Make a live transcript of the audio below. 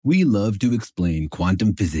We love to explain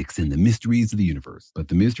quantum physics and the mysteries of the universe, but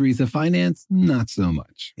the mysteries of finance, not so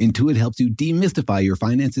much. Intuit helps you demystify your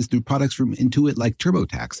finances through products from Intuit like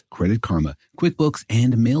TurboTax, Credit Karma, QuickBooks,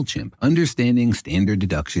 and MailChimp. Understanding standard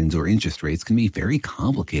deductions or interest rates can be very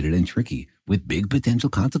complicated and tricky, with big potential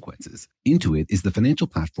consequences. Intuit is the financial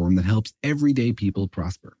platform that helps everyday people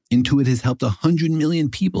prosper. Intuit has helped 100 million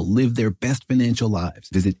people live their best financial lives.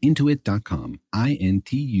 Visit Intuit.com, Intuit.com,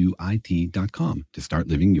 to start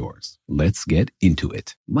living yours. Let's get into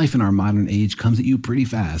it. Life in our modern age comes at you pretty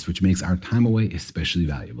fast, which makes our time away especially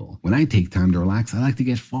valuable. When I take time to relax, I like to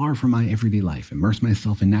get far from my everyday life, immerse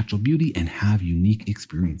myself in natural beauty, and have unique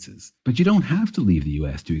experiences. But you don't have to leave the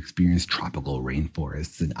U.S. to experience tropical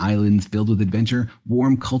rainforests and islands filled with adventure,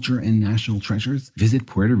 warm culture, and national treasures. Visit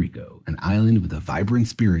Puerto Rico, an island with a vibrant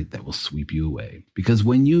spirit that will sweep you away. Because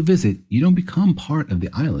when you visit, you don't become part of the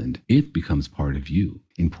island, it becomes part of you.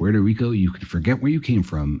 In Puerto Rico, you can forget where you came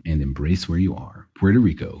from and embrace where you are. Puerto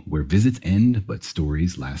Rico, where visits end, but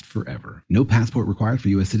stories last forever. No passport required for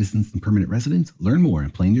U.S. citizens and permanent residents. Learn more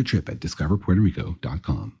and plan your trip at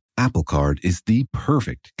discoverpuertorico.com. Apple Card is the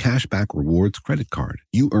perfect cashback rewards credit card.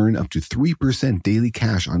 You earn up to 3% daily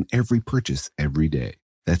cash on every purchase every day.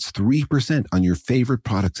 That's 3% on your favorite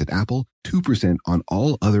products at Apple, 2% on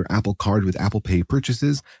all other Apple Card with Apple Pay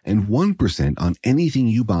purchases, and 1% on anything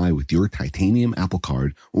you buy with your titanium Apple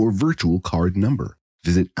Card or virtual card number.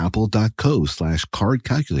 Visit apple.co/card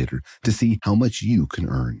calculator to see how much you can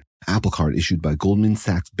earn. Apple Card issued by Goldman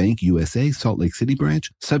Sachs Bank USA, Salt Lake City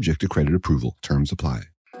branch, subject to credit approval. Terms apply.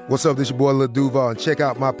 What's up, this your boy Lil Duval, and check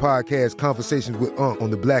out my podcast, Conversations with Unc, on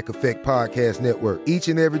the Black Effect Podcast Network. Each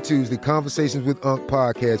and every Tuesday, Conversations with Unc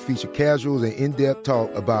podcast feature casuals and in-depth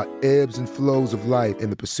talk about ebbs and flows of life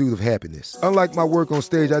and the pursuit of happiness. Unlike my work on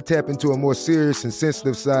stage, I tap into a more serious and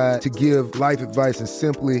sensitive side to give life advice and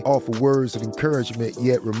simply offer words of encouragement,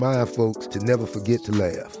 yet remind folks to never forget to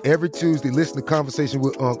laugh. Every Tuesday, listen to Conversation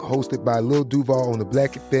with Unc, hosted by Lil Duval on the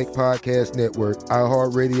Black Effect Podcast Network,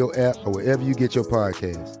 iHeartRadio app, or wherever you get your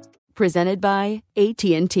podcasts. Presented by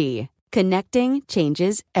AT&T. Connecting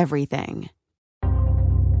changes everything.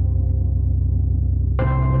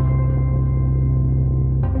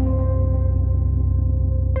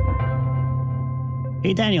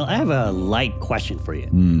 Hey, Daniel, I have a light question for you.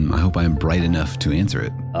 I hope I'm bright enough to answer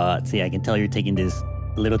it. See, I can tell you're taking this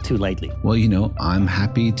a little too lightly. Well, I'm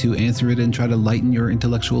happy to answer it and try to lighten your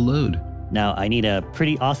intellectual load. Now, I need a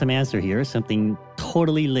pretty awesome answer here, something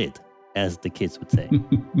totally lit, as the kids would say.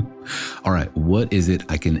 All right, what is it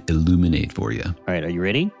I can illuminate for you? All right, are you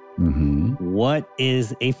ready? Mm-hmm. What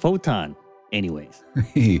is a photon, anyways?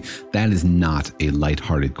 Hey, that is not a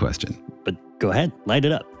lighthearted question. But go ahead, light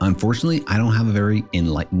it up. Unfortunately, I don't have a very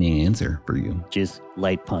enlightening answer for you. Just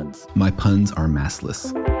light puns. My puns are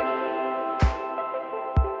massless.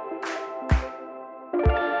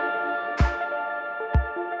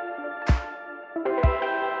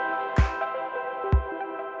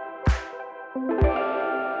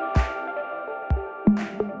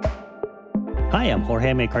 Hi, I'm Jorge,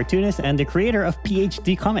 I'm a cartoonist and the creator of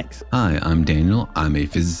PhD Comics. Hi, I'm Daniel. I'm a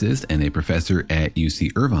physicist and a professor at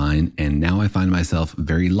UC Irvine, and now I find myself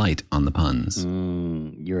very light on the puns.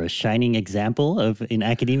 You're a shining example in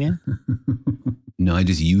academia? No, I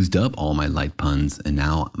just used up all my light puns, and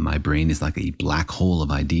now my brain is like a black hole of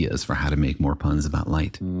ideas for how to make more puns about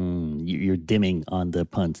light. You're dimming on the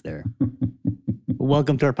puns there.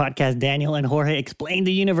 Welcome to our podcast, Daniel and Jorge Explain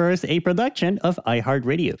the Universe, a production of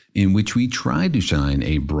iHeartRadio, in which we try to shine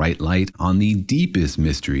a bright light on the deepest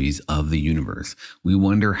mysteries of the universe. We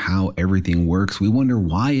wonder how everything works. We wonder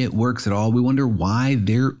why it works at all. We wonder why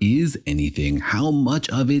there is anything, how much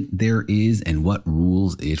of it there is, and what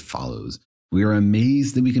rules it follows. We are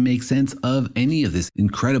amazed that we can make sense of any of this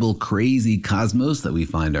incredible, crazy cosmos that we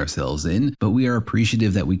find ourselves in, but we are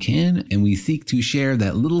appreciative that we can, and we seek to share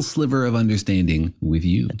that little sliver of understanding with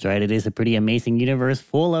you. That's right. It is a pretty amazing universe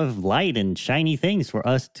full of light and shiny things for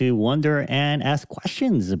us to wonder and ask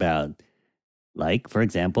questions about. Like, for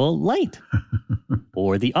example, light.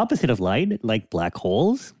 Or the opposite of light, like black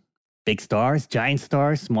holes, big stars, giant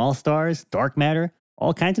stars, small stars, dark matter.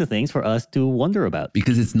 All kinds of things for us to wonder about.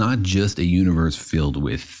 Because it's not just a universe filled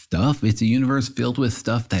with stuff. It's a universe filled with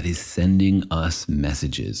stuff that is sending us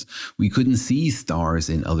messages. We couldn't see stars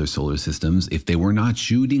in other solar systems if they were not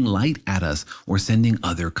shooting light at us or sending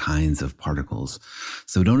other kinds of particles.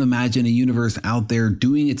 So don't imagine a universe out there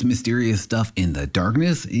doing its mysterious stuff in the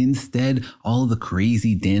darkness. Instead, all of the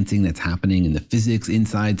crazy dancing that's happening in the physics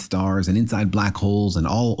inside stars and inside black holes and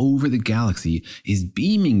all over the galaxy is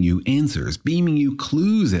beaming you answers, beaming you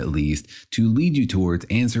clues at least to lead you towards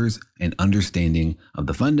answers and understanding of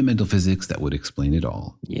the fundamental physics that would explain it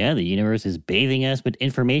all. Yeah, the universe is bathing us with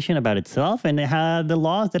information about itself and the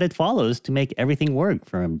laws that it follows to make everything work,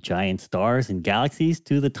 from giant stars and galaxies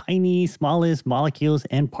to the tiny, smallest molecules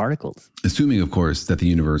and particles. Assuming, of course, that the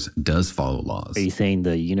universe does follow laws. Are you saying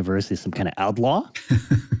the universe is some kind of outlaw?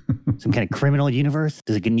 Some kind of criminal universe?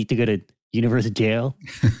 Does it need to go to universe jail?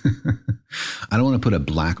 I don't want to put a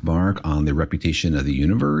black mark on the reputation of the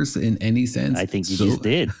universe in any sense. I think you just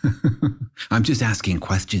did. I'm just asking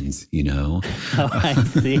questions, you know. Oh, I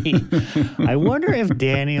see. I wonder if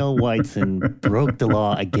Daniel Whiteson broke the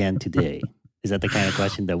law again today. Is that the kind of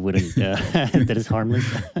question that wouldn't that is harmless?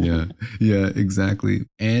 Yeah, exactly.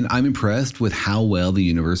 And I'm impressed with how well the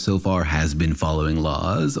universe so far has been following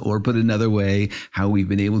laws, or put another way, how we've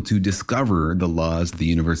been able to discover the laws the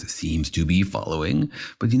universe seems to be following.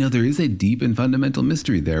 But you know, there is a deep and fundamental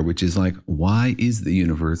mystery there, which is like, why is the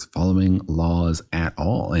universe following laws at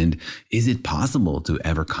all? And is it possible to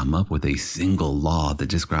ever come up with a single law that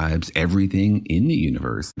describes everything in the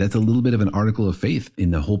universe? That's a little bit of an article of faith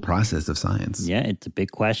in the whole process of science. Yeah, it's a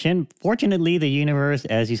big question. Fortunately, the universe,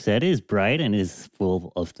 as you said, is bright and is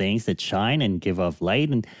full of things that shine and give off light.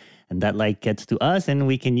 And that light gets to us, and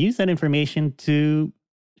we can use that information to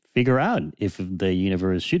figure out if the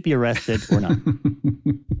universe should be arrested or not.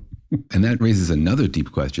 And that raises another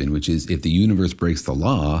deep question, which is, if the universe breaks the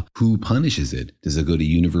law, who punishes it? Does it go to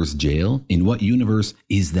universe jail? In what universe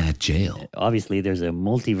is that jail? Obviously, there's a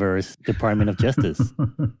multiverse Department of Justice.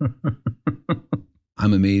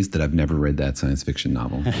 I'm amazed that I've never read that science fiction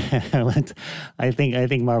novel. I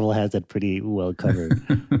think Marvel has that pretty well covered.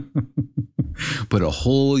 Put a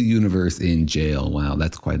whole universe in jail. Wow,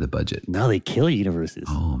 that's quite the budget. No, they kill universes.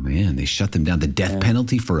 Oh man, they shut them down. The death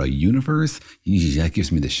penalty for a universe? That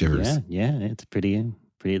gives me the shivers. Yeah, it's pretty.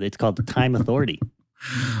 It's called the Time Authority.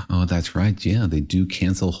 Oh, that's right. Yeah, they do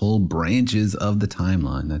cancel whole branches of the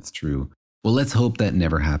timeline. That's true. Well, let's hope that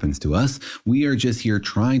never happens to us. We are just here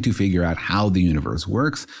trying to figure out how the universe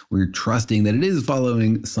works. We're trusting that it is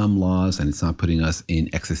following some laws and it's not putting us in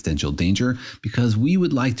existential danger, because we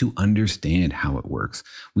would like to understand how it works.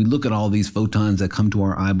 We look at all these photons that come to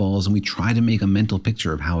our eyeballs and we try to make a mental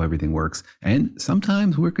picture of how everything works. And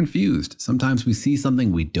sometimes we're confused. Sometimes we see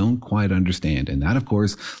something we don't quite understand. And that, of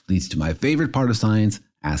course, leads to my favorite part of science,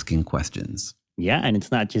 asking questions. Yeah, and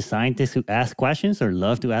it's not just scientists who ask questions or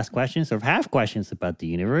love to ask questions or have questions about the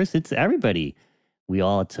universe. It's everybody. We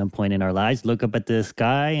all at some point in our lives look up at the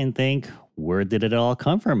sky and think, where did it all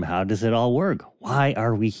come from? How does it all work? Why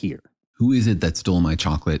are we here? Who is it that stole my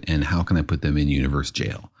chocolate, and how can I put them in universe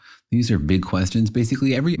jail? These are big questions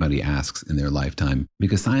basically everybody asks in their lifetime,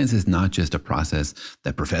 because science is not just a process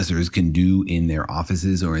that professors can do in their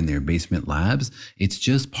offices or in their basement labs. It's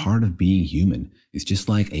just part of being human. It's just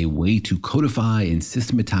like a way to codify and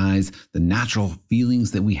systematize the natural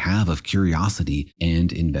feelings that we have of curiosity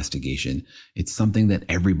and investigation. It's something that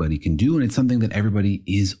everybody can do, and it's something that everybody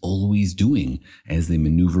is always doing as they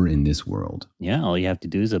maneuver in this world. Yeah, all you have to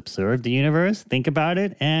do is observe the universe, think about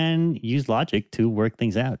it, and use logic to work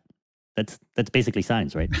things out. That's basically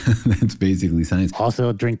science, right? That's basically science.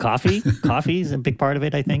 Also, drink coffee. Coffee is a big part of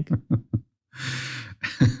it, I think.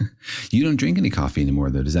 You don't drink any coffee anymore,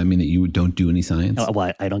 though. Does that mean that you don't do any science? No,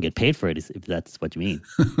 well, I don't get paid for it, if that's what you mean.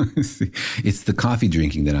 It's the coffee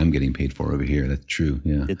drinking that I'm getting paid for over here. That's true,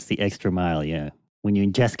 yeah. It's the extra mile, yeah. When you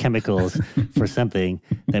ingest chemicals for something,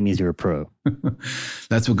 that means you're a pro.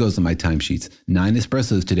 That's what goes on my timesheets. 9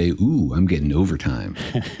 espressos today. Ooh, I'm getting overtime.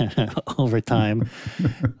 Overtime.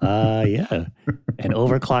 Yeah. And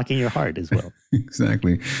overclocking your heart as well.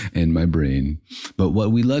 Exactly. And my brain. But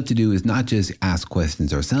what we love to do is not just ask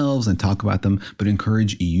questions ourselves and talk about them, but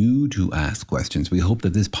encourage you to ask questions. We hope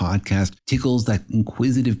that this podcast tickles that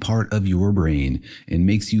inquisitive part of your brain and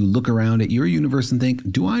makes you look around at your universe and think,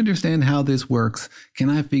 do I understand how this works? Can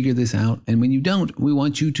I figure this out? And when you don't, we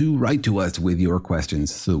want you to write to us with your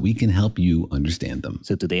questions so we can help you understand them.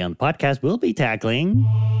 So today on the podcast, we'll be tackling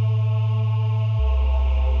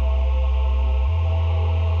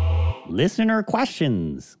listener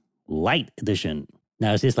questions, light edition.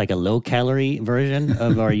 Now, is this like a low-calorie version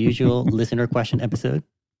of our usual listener question episode?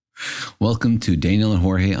 Welcome to Daniel and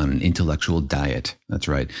Jorge on an intellectual diet. That's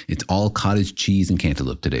right. It's all cottage cheese and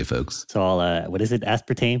cantaloupe today, folks. It's all, what is it,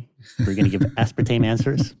 aspartame? We're going to give aspartame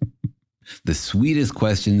answers? The sweetest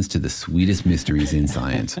questions to the sweetest mysteries in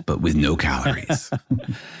science, but with no calories.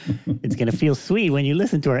 It's going to feel sweet when you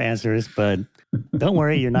listen to our answers, but don't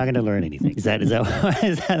worry, you're not going to learn anything. Is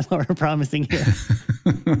that what we're promising here?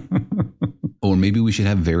 Or maybe we should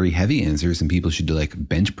have very heavy answers and people should like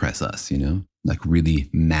bench press us, you know? Like really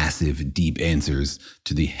massive, deep answers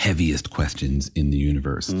to the heaviest questions in the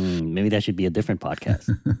universe. Maybe that should be a different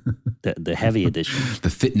podcast. the heavy edition.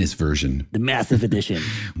 The fitness version. The massive edition.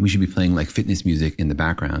 We should be playing like fitness music in the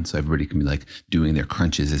background so everybody can be like doing their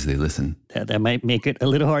crunches as they listen. That might make it a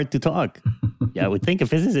little hard to talk. Yeah, I would think a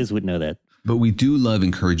physicist would know that. But we do love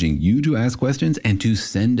encouraging you to ask questions and to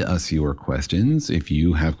send us your questions. If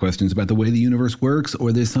you have questions about the way the universe works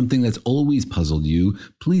or there's something that's always puzzled you,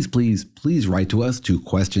 please write to us to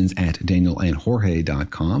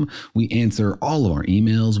questions@danielandjorge.com. We answer all of our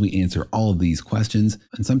emails. We answer all of these questions.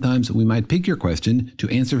 And sometimes we might pick your question to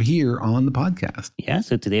answer here on the podcast. Yeah,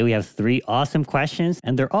 so today we have 3 awesome questions,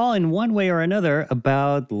 and they're all in one way or another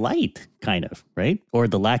about light, kind of, right? Or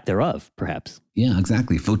the lack thereof, perhaps. Yeah,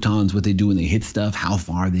 exactly. Photons, what they do when they hit stuff, how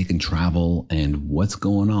far they can travel, and what's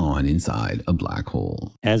going on inside a black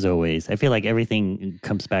hole. As always, I feel like everything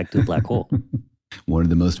comes back to a black hole. One of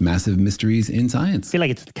the most massive mysteries in I science. feel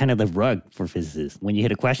like it's kind of the rug for physicists. When you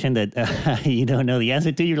hit a question that you don't know the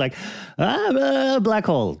answer to, you're like, black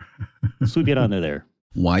hole. Swoop it under there.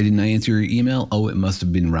 Why didn't I answer your email? Oh, it must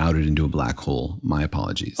have been routed into a black hole. My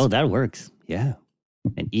apologies. Oh, that works. Yeah.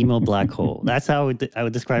 An email black hole. That's how I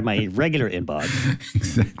would describe my regular inbox.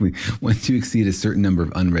 Exactly. Once you exceed a certain number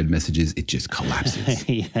of unread messages, it just collapses.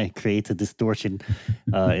 Yeah, it creates a distortion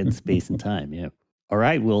in space and time. Yeah. All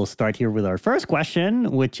right, we'll start here with our first question,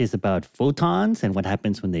 which is about photons and what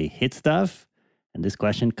happens when they hit stuff. And this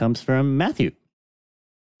question comes from Matthew.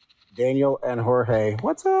 Daniel and Jorge,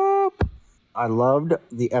 what's up? I loved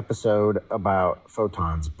the episode about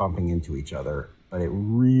photons bumping into each other, but it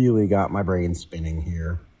really got my brain spinning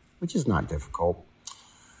here, which is not difficult.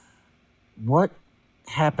 What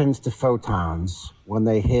happens to photons when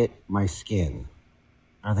they hit my skin?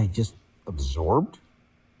 Are they just absorbed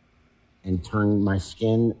and turn my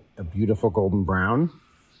skin a beautiful golden brown?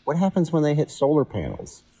 What happens when they hit solar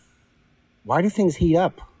panels? Why do things heat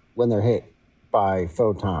up when they're hit by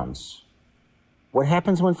photons? What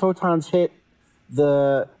happens when photons hit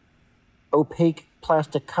the opaque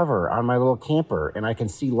plastic cover on my little camper and I can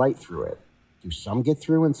see light through it? Do some get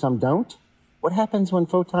through and some don't? What happens when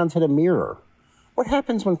photons hit a mirror? What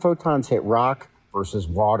happens when photons hit rock versus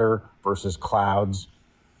water versus clouds?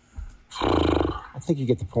 I think you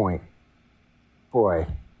get the point. Boy,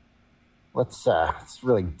 let's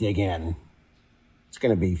really dig in. It's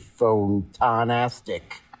going to be photonastic.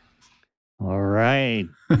 All right.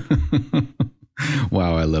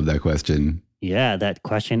 Wow, I love that question. Yeah, that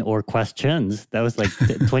question or questions. That was like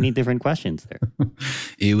 20 different questions there.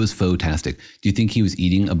 It was fantastic. Do you think he was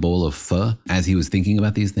eating a bowl of pho as he was thinking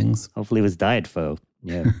about these things? Hopefully it was diet pho.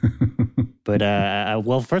 Yeah. But,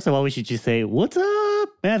 well, first of all, we should just say, what's up,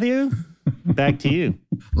 Matthew? Back to you.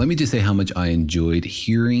 Let me just say how much I enjoyed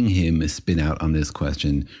hearing him spin out on this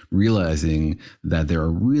question, realizing that there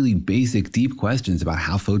are really basic, deep questions about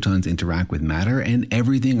how photons interact with matter and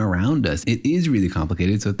everything around us. It is really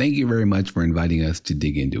complicated, so thank you very much for inviting us to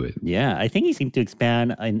dig into it. Yeah, I think he seemed to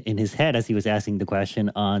expand in his head as he was asking the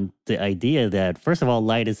question on the idea that, first of all,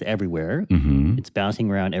 light is everywhere. Mm-hmm. It's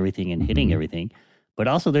bouncing around everything and hitting everything. But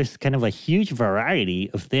also there's kind of a huge variety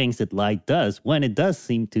of things that light does when it does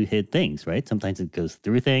seem to hit things, right? Sometimes it goes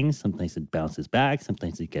through things, sometimes it bounces back,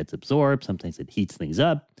 sometimes it gets absorbed, sometimes it heats things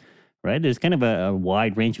up, right? There's kind of a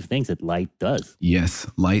wide range of things that light does. Yes,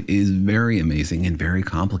 light is very amazing and very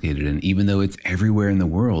complicated. And even though it's everywhere in the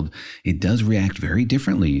world, it does react very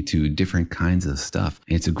differently to different kinds of stuff.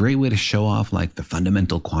 And it's a great way to show off like the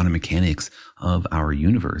fundamental quantum mechanics of our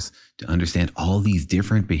universe, to understand all these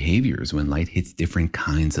different behaviors when light hits different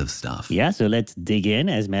kinds of stuff. Yeah, so let's dig in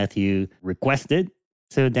as Matthew requested.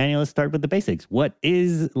 So Daniel, let's start with the basics. What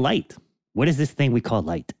is light? What is this thing we call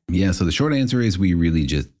light? Yeah, so the short answer is we really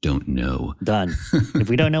just don't know. Done. If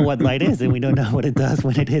we don't know what light is, then we don't know what it does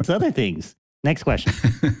when it hits other things. Next question.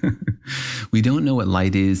 We don't know what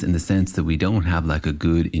light is in the sense that we don't have like a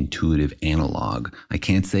good intuitive analog. I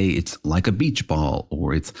can't say it's like a beach ball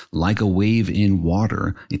or it's like a wave in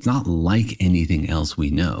water. It's not like anything else we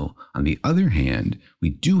know. On the other hand, we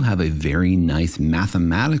do have a very nice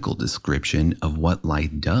mathematical description of what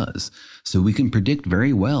light does. So we can predict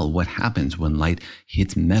very well what happens when light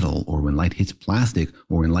hits metal or when light hits plastic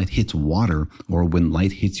or when light hits water or when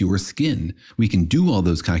light hits your skin. We can do all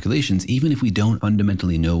those calculations even if we we don't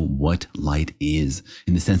fundamentally know what light is,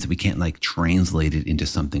 in the sense that we can't like translate it into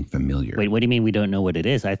something familiar. Wait, what do you mean we don't know what it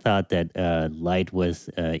is? I thought that light was,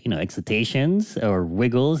 excitations or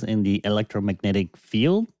wiggles in the electromagnetic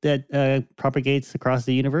field that propagates across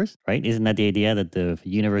the universe, right? Isn't that the idea that the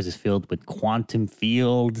universe is filled with quantum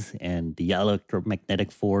fields and the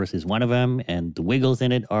electromagnetic force is one of them and the wiggles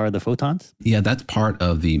in it are the photons? Yeah, that's part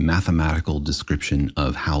of the mathematical description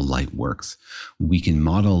of how light works. We can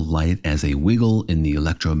model light as a wiggle in the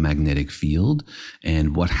electromagnetic field,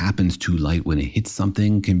 and what happens to light when it hits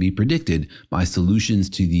something can be predicted by solutions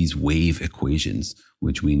to these wave equations,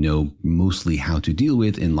 which we know mostly how to deal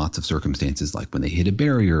with in lots of circumstances, like when they hit a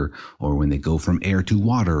barrier, or when they go from air to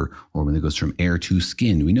water, or when it goes from air to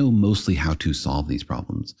skin. We know mostly how to solve these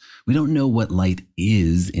problems. We don't know what light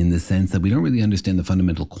is, in the sense that we don't really understand the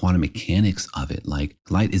fundamental quantum mechanics of it. Like,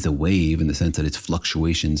 light is a wave in the sense that it's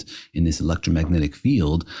fluctuations in this electromagnetic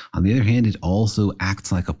field. On the other hand, it also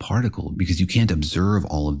acts like a particle, because you can't observe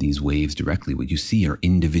all of these waves directly. What you see are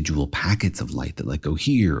individual packets of light that like go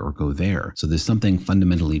here or go there. So there's something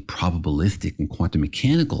fundamentally probabilistic and quantum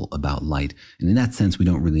mechanical about light. And in that sense, we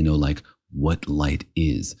don't really know like what light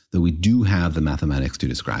is, though we do have the mathematics to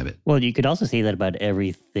describe it. Well, you could also say that about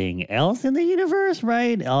everything else in the universe,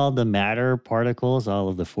 right? All the matter particles, all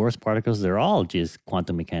of the force particles, they're all just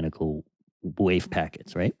quantum mechanical wave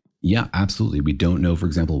packets, right? Yeah, absolutely. We don't know, for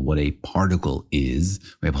example, what a particle is.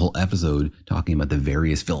 We have a whole episode talking about the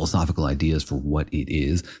various philosophical ideas for what it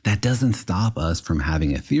is. That doesn't stop us from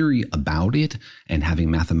having a theory about it and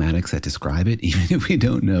having mathematics that describe it, even if we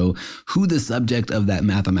don't know who the subject of that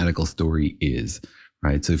mathematical story is,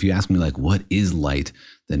 right? So if you ask me like, what is light?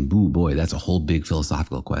 Then boo boy, that's a whole big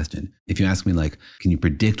philosophical question. If you ask me like, can you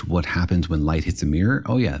predict what happens when light hits a mirror?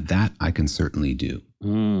 Oh yeah, that I can certainly do.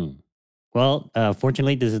 Well,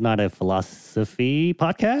 fortunately, this is not a philosophy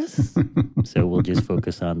podcast, so we'll just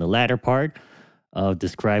focus on the latter part of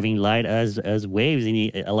describing light as waves in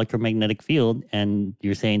the electromagnetic field. And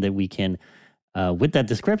you're saying that we can, with that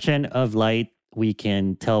description of light, we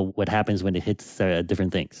can tell what happens when it hits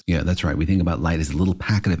different things. Yeah, that's right. We think about light as a little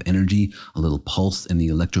packet of energy, a little pulse in the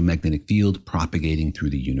electromagnetic field propagating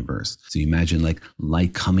through the universe. So you imagine like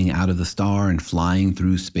light coming out of the star and flying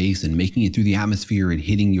through space and making it through the atmosphere and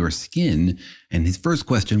hitting your skin. And his first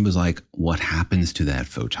question was like, what happens to that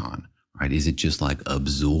photon? Right? Is it just like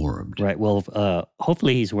absorbed? Right. Well,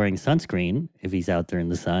 hopefully he's wearing sunscreen if he's out there in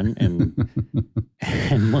the sun, and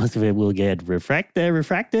and most of it will get reflected.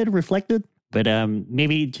 But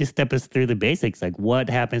maybe just step us through the basics. Like, what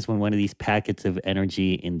happens when one of these packets of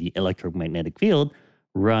energy in the electromagnetic field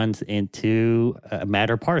runs into a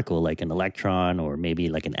matter particle, like an electron or maybe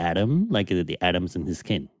like an atom, like the atoms in his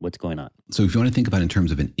skin? What's going on? So if you want to think about it in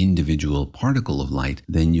terms of an individual particle of light,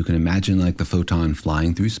 then you can imagine like the photon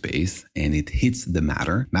flying through space and it hits the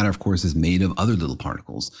matter. Matter, of course, is made of other little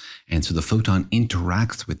particles. And so the photon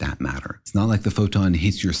interacts with that matter. It's not like the photon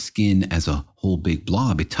hits your skin as a whole big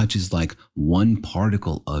blob. It touches like one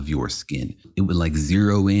particle of your skin. It would like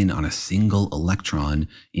zero in on a single electron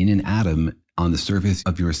in an atom on the surface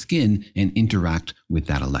of your skin and interact with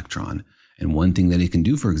that electron. And one thing that it can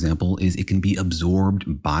do, for example, is it can be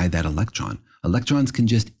absorbed by that electron. Electrons can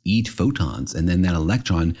just eat photons, and then that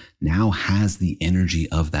electron now has the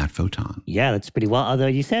energy of that photon. Yeah, that's pretty well. Although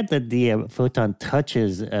you said that the photon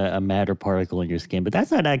touches a matter particle in your skin, but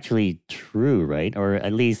that's not actually true, right? Or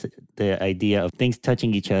at least the idea of things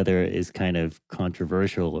touching each other is kind of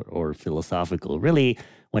controversial or philosophical. Really,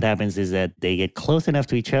 what happens is that they get close enough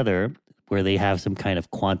to each other where they have some kind of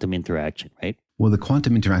quantum interaction, right? Well, the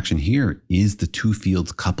quantum interaction here is the two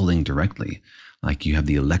fields coupling directly. Like you have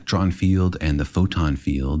the electron field and the photon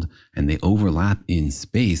field, and they overlap in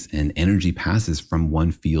space and energy passes from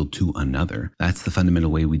one field to another. That's the fundamental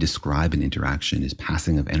way we describe an interaction, is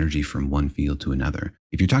passing of energy from one field to another.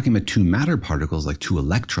 If you're talking about two matter particles, like two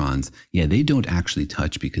electrons, yeah, they don't actually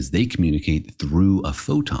touch because they communicate through a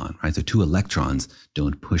photon, right? So two electrons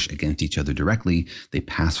don't push against each other directly. They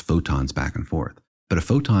pass photons back and forth. But a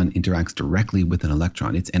photon interacts directly with an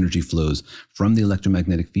electron. Its energy flows from the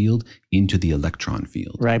electromagnetic field into the electron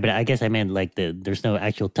field. Right, but I guess I meant like there's no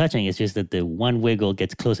actual touching. It's just that the one wiggle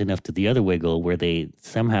gets close enough to the other wiggle where they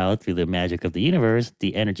somehow, through the magic of the universe,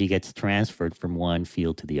 the energy gets transferred from one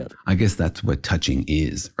field to the other. I guess that's what touching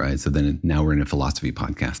is, right? So then now we're in a philosophy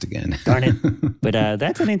podcast again. Darn it. But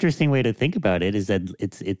that's an interesting way to think about it, is that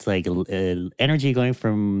it's like energy going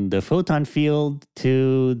from the photon field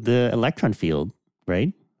to the electron field.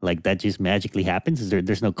 Right? Like that just magically happens?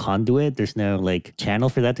 There's no conduit? There's no like channel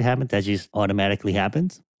for that to happen? That just automatically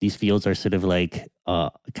happens? these fields are sort of like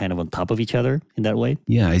kind of on top of each other in that way?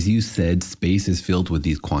 Yeah, as you said, space is filled with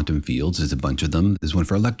these quantum fields. There's a bunch of them. There's one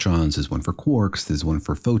for electrons, there's one for quarks, there's one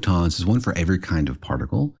for photons, there's one for every kind of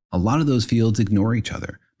particle. A lot of those fields ignore each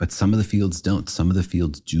other, but some of the fields don't. Some of the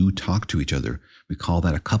fields do talk to each other. We call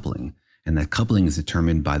that a coupling. And that coupling is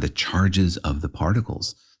determined by the charges of the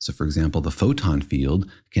particles. So for example, the photon field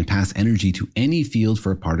can pass energy to any field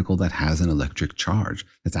for a particle that has an electric charge.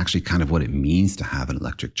 That's actually kind of what it means to have an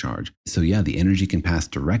electric charge. So yeah, the energy can pass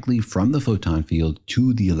directly from the photon field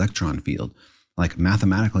to the electron field. Like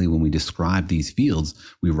mathematically, when we describe these fields,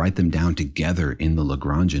 we write them down together in the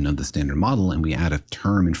Lagrangian of the Standard Model, and we add a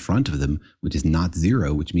term in front of them, which is not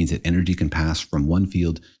zero, which means that energy can pass from one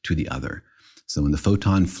field to the other. So when the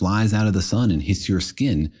photon flies out of the sun and hits your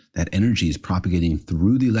skin, that energy is propagating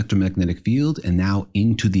through the electromagnetic field and now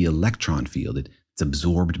into the electron field. It's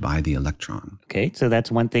absorbed by the electron. Okay, so that's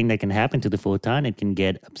one thing that can happen to the photon. It can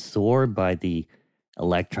get absorbed by the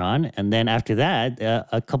electron. And then after that,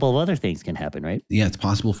 a couple of other things can happen, right? Yeah, it's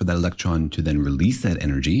possible for that electron to then release that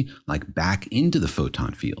energy like back into the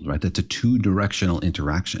photon field, right? That's a two-directional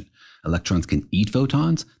interaction. Electrons can eat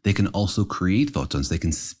photons. They can also create photons. They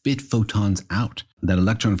can spit photons out. That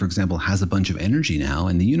electron, for example, has a bunch of energy now,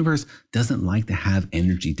 and the universe doesn't like to have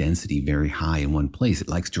energy density very high in one place. It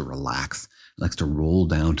likes to relax. It likes to roll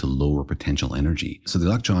down to lower potential energy. So the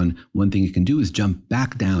electron, one thing it can do is jump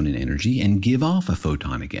back down in energy and give off a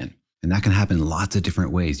photon again. And that can happen in lots of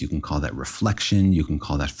different ways. You can call that reflection. You can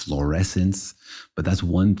call that fluorescence. But that's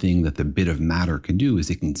one thing that the bit of matter can do is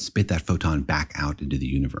it can spit that photon back out into the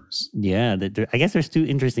universe. Yeah, I guess there's two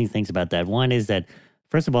interesting things about that. One is that,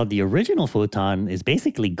 first of all, the original photon is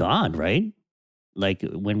basically gone, right? Like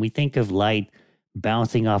when we think of light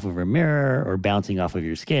bouncing off of a mirror or bouncing off of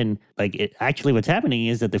your skin, like it actually what's happening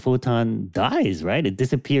is that the photon dies, right? It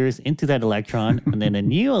disappears into that electron and then a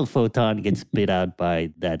new photon gets spit out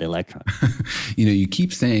by that electron. You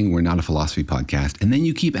keep saying we're not a philosophy podcast, and then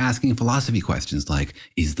you keep asking philosophy questions like,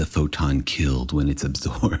 is the photon killed when it's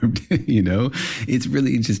absorbed? It's a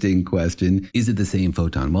really interesting question. Is it the same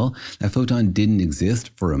photon? Well, that photon didn't exist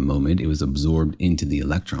for a moment. It was absorbed into the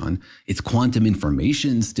electron. Its quantum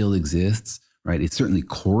information still exists. Right? It's certainly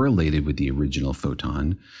correlated with the original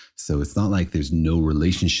photon. So it's not like there's no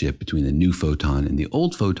relationship between the new photon and the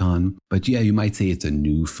old photon. But yeah, you might say it's a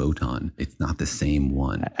new photon. It's not the same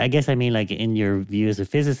one. I guess I mean, like in your view as a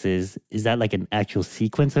physicist, is that like an actual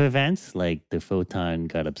sequence of events? Like the photon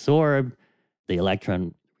got absorbed, the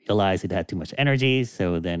electron realized it had too much energy,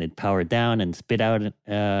 so then it powered down and spit out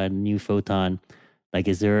a new photon. Like,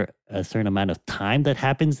 is there a certain amount of time that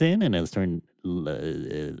happens in a certain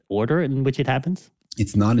order in which it happens?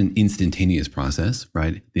 It's not an instantaneous process,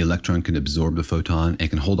 right? The electron can absorb the photon and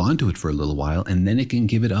can hold on to it for a little while, and then it can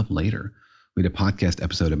give it up later. We had a podcast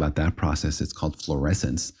episode about that process. It's called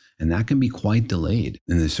fluorescence, and that can be quite delayed.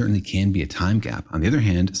 And there certainly can be a time gap. On the other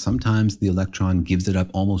hand, sometimes the electron gives it up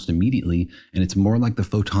almost immediately, and it's more like the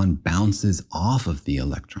photon bounces off of the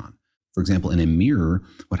electron. For example, in a mirror,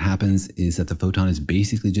 what happens is that the photon is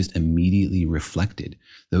basically just immediately reflected,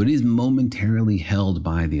 though it is momentarily held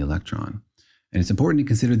by the electron. And it's important to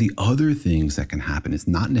consider the other things that can happen. It's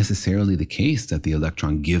not necessarily the case that the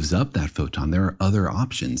electron gives up that photon. There are other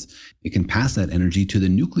options. It can pass that energy to the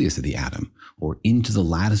nucleus of the atom or into the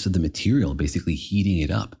lattice of the material, basically heating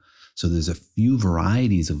it up. So there's a few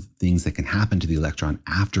varieties of things that can happen to the electron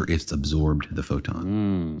after it's absorbed the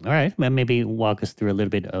photon. All right. Well, maybe walk us through a little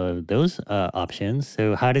bit of those options.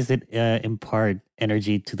 So how does it impart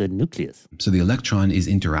energy to the nucleus? So the electron is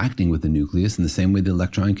interacting with the nucleus in the same way the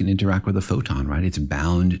electron can interact with a photon, right? It's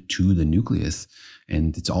bound to the nucleus,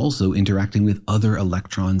 and it's also interacting with other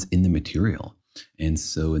electrons in the material. And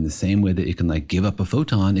so in the same way that it can give up a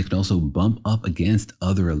photon, it can also bump up against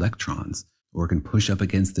other electrons, or it can push up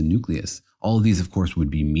against the nucleus. All of these, of course, would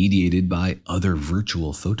be mediated by other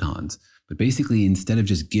virtual photons. But basically, instead of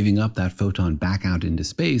just giving up that photon back out into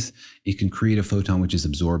space, it can create a photon which is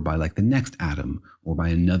absorbed by the next atom or by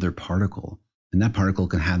another particle. And that particle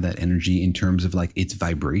can have that energy in terms of its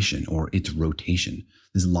vibration or its rotation.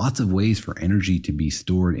 There's lots of ways for energy to be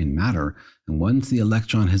stored in matter. And once the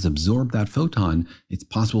electron has absorbed that photon, it's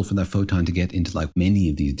possible for that photon to get into many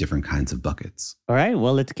of these different kinds of buckets. All right,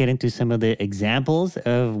 well, let's get into some of the examples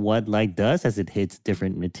of what light does as it hits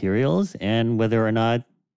different materials and whether or not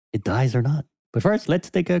it dies or not. But first, let's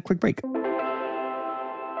take a quick break.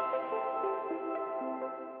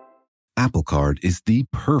 Apple Card is the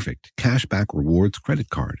perfect cashback rewards credit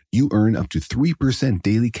card. You earn up to 3%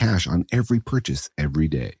 daily cash on every purchase every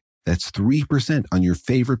day. That's 3% on your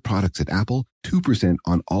favorite products at Apple, 2%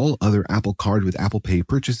 on all other Apple Card with Apple Pay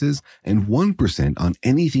purchases, and 1% on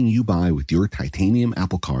anything you buy with your titanium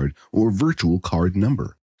Apple Card or virtual card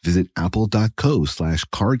number. Visit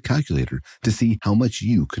apple.co/card calculator to see how much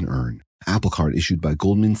you can earn. Apple Card issued by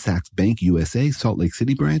Goldman Sachs Bank USA, Salt Lake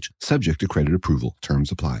City branch, subject to credit approval.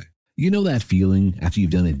 Terms apply. You know that feeling after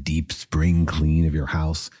you've done a deep spring clean of your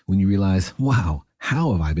house when you realize, wow,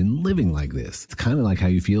 how have I been living like this? It's kind of like how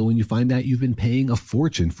you feel when you find out you've been paying a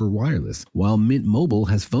fortune for wireless, while Mint Mobile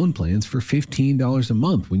has phone plans for $15 a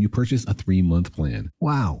month when you purchase a 3-month plan.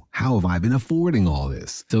 Wow, how have I been affording all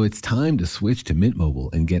this? So it's time to switch to Mint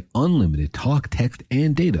Mobile and get unlimited talk, text,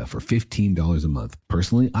 and data for $15 a month.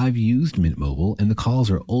 Personally, I've used Mint Mobile, and the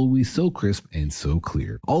calls are always so crisp and so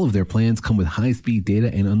clear. All of their plans come with high-speed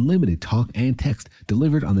data and unlimited talk and text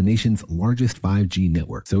delivered on the nation's largest 5G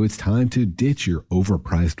network. So it's time to ditch your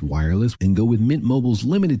overpriced wireless and go with Mint Mobile's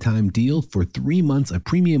limited time deal for 3 months of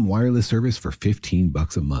premium wireless service for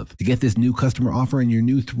 $15 a month. To get this new customer offer and your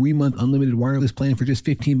new 3-month unlimited wireless plan for just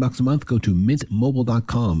 $15 a month, go to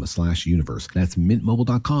mintmobile.com/universe. That's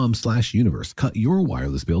mintmobile.com/universe. Cut your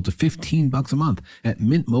wireless bill to $15 a month at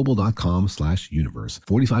mintmobile.com/universe.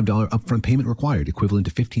 $45 upfront payment required, equivalent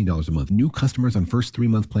to $15 a month. New customers on first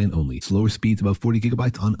 3-month plan only. Slower speeds above 40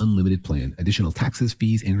 gigabytes on unlimited plan. Additional taxes,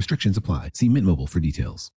 fees, and restrictions apply. See Mint Mobile for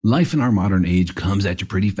details. Life in our modern age comes at you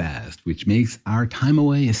pretty fast, which makes our time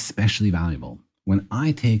away especially valuable. When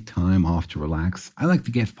I take time off to relax, I like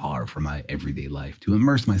to get far from my everyday life to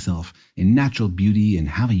immerse myself in natural beauty and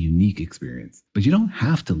have a unique experience. But you don't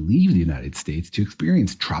have to leave the United States to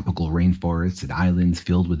experience tropical rainforests and islands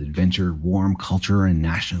filled with adventure, warm culture, and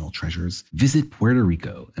national treasures. Visit Puerto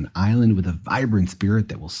Rico, an island with a vibrant spirit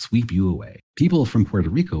that will sweep you away. People from Puerto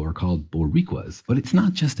Rico are called Boricuas, but it's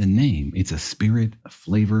not just a name. It's a spirit, a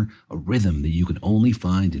flavor, a rhythm that you can only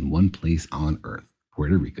find in one place on Earth.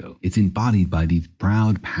 Puerto Rico. It's embodied by these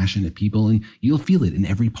proud, passionate people, and you'll feel it in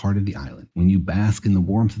every part of the island. When you bask in the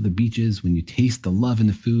warmth of the beaches, when you taste the love in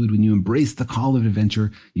the food, when you embrace the call of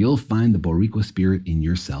adventure, you'll find the Boricua spirit in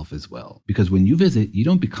yourself as well. Because when you visit, you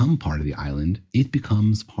don't become part of the island, it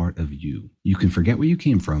becomes part of you. You can forget where you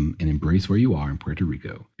came from and embrace where you are in Puerto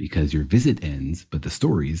Rico, because your visit ends, but the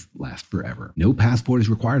stories last forever. No passport is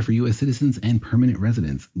required for U.S. citizens and permanent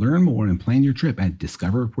residents. Learn more and plan your trip at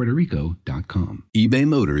discoverpuertorico.com. eBay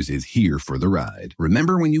Motors is here for the ride.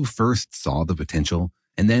 Remember when you first saw the potential?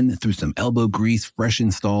 And then through some elbow grease, fresh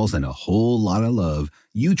installs, and a whole lot of love,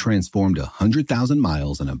 you transformed 100,000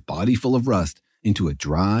 miles and a body full of rust into a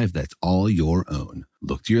drive that's all your own.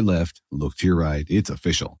 Look to your left, look to your right. It's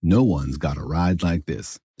official. No one's got a ride like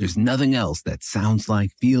this. There's nothing else that sounds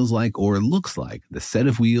like, feels like, or looks like the set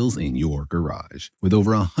of wheels in your garage. With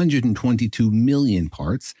over 122 million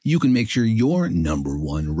parts, you can make sure your number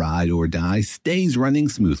one ride or die stays running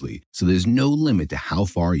smoothly, so there's no limit to how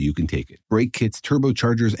far you can take it. Brake kits,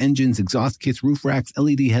 turbochargers, engines, exhaust kits, roof racks,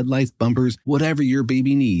 LED headlights, bumpers, whatever your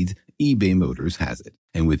baby needs, eBay Motors has it.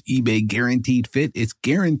 And with eBay Guaranteed Fit, it's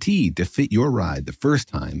guaranteed to fit your ride the first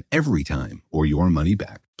time, every time, or your money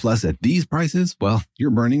back. Plus, at these prices, well, you're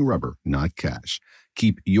burning rubber, not cash.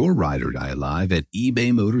 Keep your ride or die alive at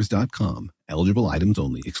ebaymotors.com. Eligible items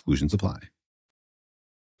only. Exclusions apply.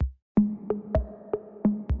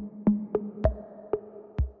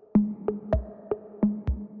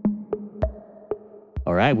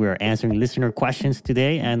 All right, we're answering listener questions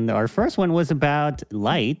today, and our first one was about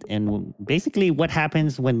light and basically what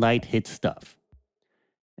happens when light hits stuff.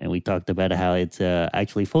 And we talked about how it's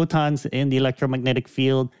actually photons in the electromagnetic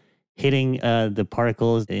field hitting the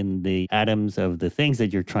particles in the atoms of the things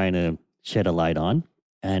that you're trying to shed a light on.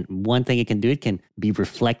 And one thing it can do, it can be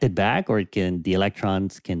reflected back, or the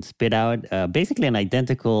electrons can spit out basically an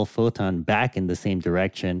identical photon back in the same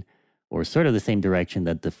direction, or sort of the same direction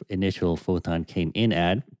that the initial photon came in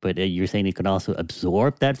at. But you're saying it could also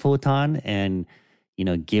absorb that photon and,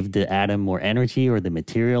 give the atom more energy, or the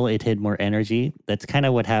material it hit more energy. That's kind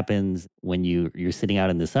of what happens when you're sitting out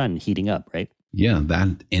in the sun heating up, right? Yeah,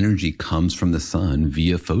 that energy comes from the sun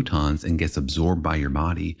via photons and gets absorbed by your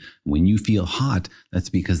body. When you feel hot, that's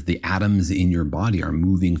because the atoms in your body are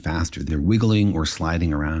moving faster. They're wiggling or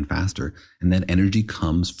sliding around faster. And that energy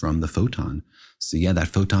comes from the photon. So yeah, that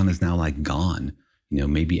photon is now gone.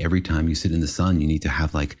 Maybe every time you sit in the sun, you need to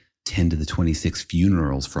have 10 to the 26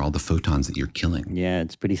 funerals for all the photons that you're killing. Yeah,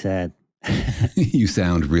 it's pretty sad. You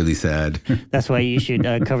sound really sad. That's why you should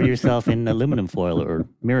cover yourself in aluminum foil or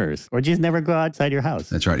mirrors, or just never go outside your house.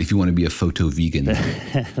 That's right. If you want to be a photo vegan.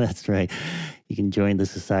 That's right. You can join the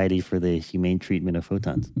Society for the Humane Treatment of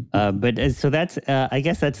Photons. So that's, I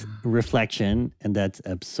guess that's reflection and that's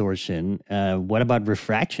absorption. What about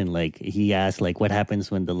refraction? Like he asked, like what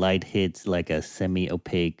happens when the light hits like a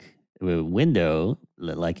semi-opaque window,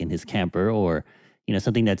 like in his camper, or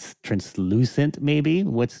something that's translucent maybe?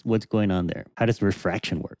 What's going on there? How does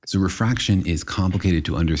refraction work? So refraction is complicated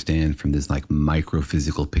to understand from this like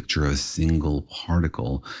microphysical picture of a single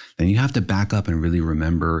particle. Then you have to back up and really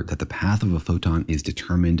remember that the path of a photon is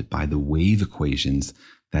determined by the wave equations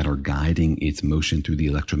that are guiding its motion through the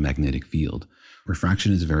electromagnetic field.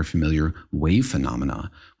 Refraction is a very familiar wave phenomena.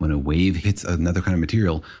 When a wave hits another kind of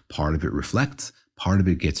material, part of it reflects, part of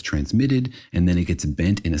it gets transmitted, and then it gets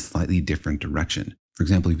bent in a slightly different direction. For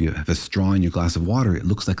example, if you have a straw in your glass of water, it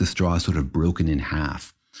looks like the straw is sort of broken in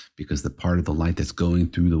half because the part of the light that's going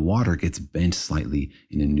through the water gets bent slightly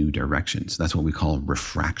in a new direction. So that's what we call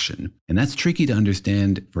refraction. And that's tricky to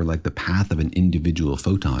understand for like the path of an individual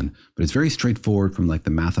photon, but it's very straightforward from like the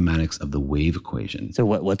mathematics of the wave equation. So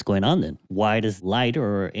what's going on then? Why does light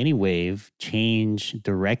or any wave change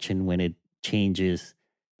direction when it changes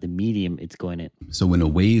the medium it's going in? So when a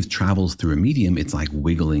wave travels through a medium, it's like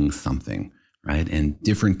wiggling something, right? And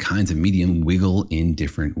different kinds of medium wiggle in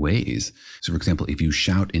different ways. So for example, if you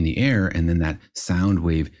shout in the air and then that sound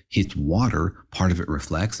wave hits water, part of it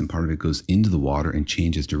reflects and part of it goes into the water and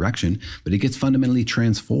changes direction, but it gets fundamentally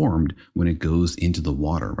transformed when it goes into the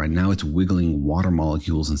water, right? Now it's wiggling water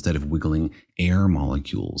molecules instead of wiggling air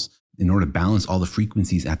molecules, in order to balance all the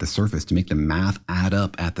frequencies at the surface, to make the math add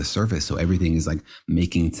up at the surface so everything is like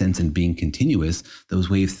making sense and being continuous. Those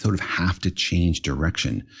waves sort of have to change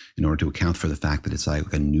direction in order to account for the fact that it's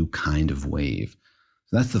like a new kind of wave.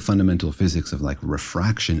 So that's the fundamental physics of like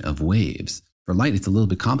refraction of waves. For light, it's a little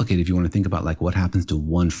bit complicated if you want to think about like what happens to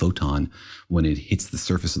one photon when it hits the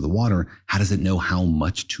surface of the water. How does it know how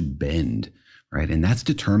much to bend? Right? And that's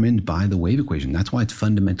determined by the wave equation. That's why it's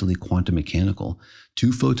fundamentally quantum mechanical.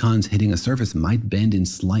 Two photons hitting a surface might bend in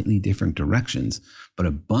slightly different directions, but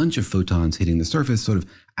a bunch of photons hitting the surface sort of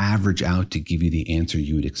average out to give you the answer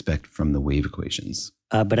you would expect from the wave equations.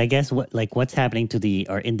 But I guess what's happening to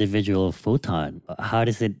our individual photon? How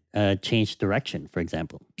does it change direction, for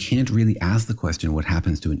example? You can't really ask the question what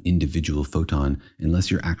happens to an individual photon unless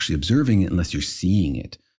you're actually observing it, unless you're seeing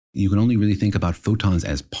it. You can only really think about photons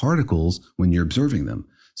as particles when you're observing them.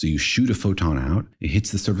 So you shoot a photon out, it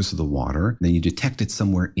hits the surface of the water, then you detect it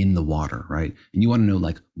somewhere in the water, right? And you want to know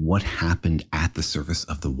like what happened at the surface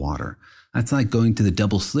of the water. That's like going to the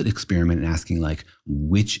double slit experiment and asking like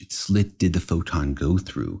which slit did the photon go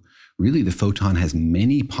through? Really, the photon has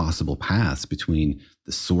many possible paths between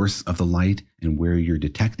the source of the light and where you're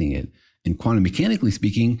detecting it. And quantum mechanically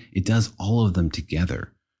speaking, it does all of them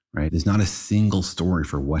together. Right? There's not a single story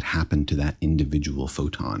for what happened to that individual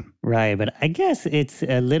photon. Right. But I guess it's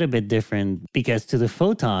a little bit different because to the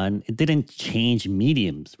photon, it didn't change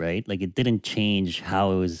mediums, right? Like it didn't change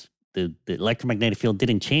how it was, the electromagnetic field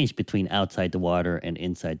didn't change between outside the water and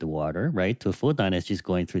inside the water, right? To a photon, it's just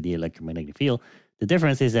going through the electromagnetic field. The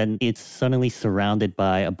difference is that it's suddenly surrounded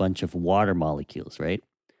by a bunch of water molecules, right?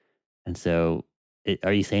 And so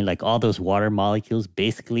are you saying like all those water molecules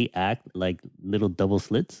basically act like little double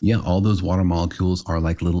slits? Yeah, all those water molecules are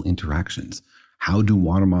like little interactions. How do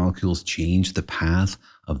water molecules change the path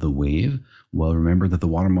of the wave? Well, remember that the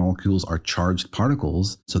water molecules are charged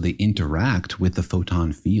particles, so they interact with the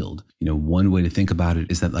photon field. One way to think about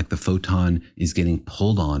it is that like the photon is getting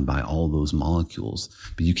pulled on by all those molecules.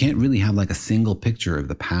 But you can't really have like a single picture of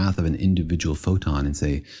the path of an individual photon and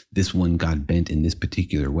say, this one got bent in this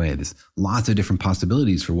particular way. There's lots of different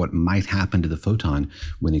possibilities for what might happen to the photon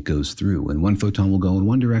when it goes through. And one photon will go in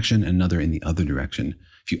one direction, another in the other direction.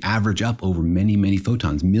 If you average up over many, many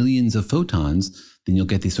photons, millions of photons, then you'll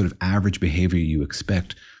get the sort of average behavior you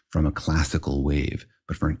expect from a classical wave.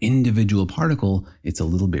 But for an individual particle, it's a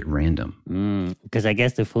little bit random. Because I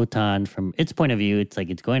guess the photon, from its point of view, it's like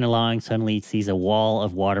it's going along, suddenly it sees a wall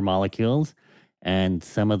of water molecules, and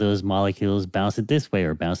some of those molecules bounce it this way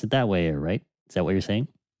or bounce it that way, right? Is that what you're saying?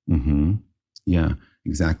 Mm-hmm. Yeah,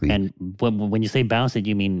 exactly. And when you say bounce it,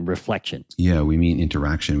 you mean reflection? Yeah, we mean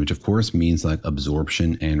interaction, which of course means like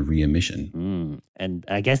absorption and re-emission. And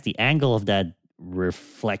I guess the angle of that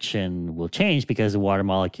reflection will change because the water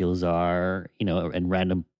molecules are, in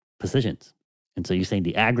random positions. And so you're saying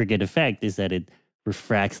the aggregate effect is that it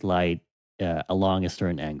refracts light along a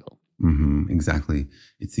certain angle. Exactly.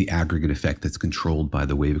 It's the aggregate effect that's controlled by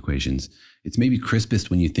the wave equations. It's maybe crispest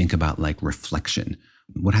when you think about like reflection,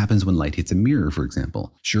 What happens when light hits a mirror, for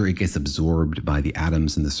example? Sure, it gets absorbed by the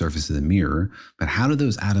atoms in the surface of the mirror, but how do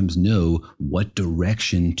those atoms know what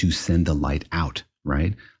direction to send the light out,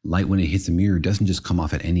 right? Light, when it hits a mirror, doesn't just come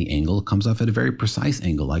off at any angle. It comes off at a very precise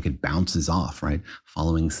angle, like it bounces off, right?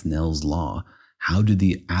 Following Snell's law. How do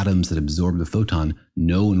the atoms that absorb the photon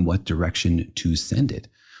know in what direction to send it?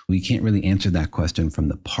 We can't really answer that question from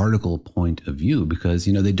the particle point of view because,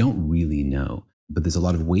 they don't really know. But there's a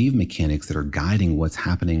lot of wave mechanics that are guiding what's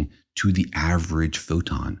happening to the average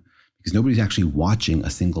photon because nobody's actually watching a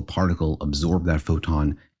single particle absorb that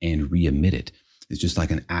photon and re-emit it. It's just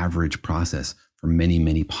like an average process for many,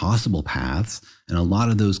 many possible paths. And a lot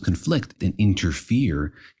of those conflict and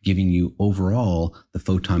interfere, giving you overall the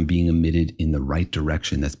photon being emitted in the right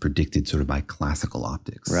direction that's predicted sort of by classical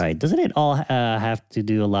optics. Right. Doesn't it all have to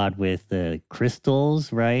do a lot with the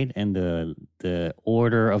crystals, right? And the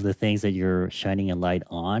order of the things that you're shining a light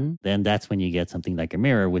on? Then that's when you get something like a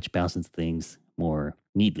mirror, which bounces things more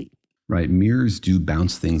neatly. Right. Mirrors do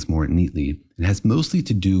bounce things more neatly. It has mostly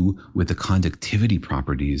to do with the conductivity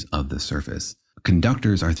properties of the surface.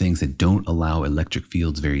 Conductors are things that don't allow electric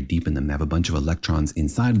fields very deep in them. They have a bunch of electrons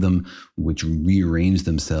inside of them, which rearrange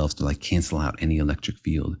themselves to cancel out any electric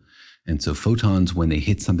field. And so photons, when they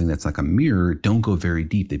hit something that's like a mirror, don't go very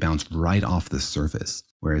deep. They bounce right off the surface.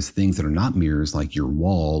 Whereas things that are not mirrors, like your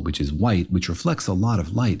wall, which is white, which reflects a lot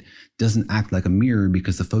of light, doesn't act like a mirror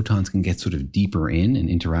because the photons can get sort of deeper in and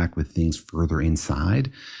interact with things further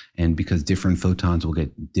inside. And because different photons will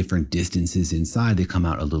get different distances inside, they come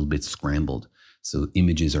out a little bit scrambled. So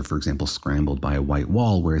images are, for example, scrambled by a white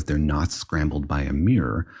wall, whereas they're not scrambled by a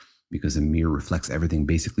mirror, because a mirror reflects everything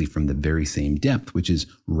basically from the very same depth, which is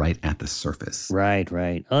right at the surface. Right.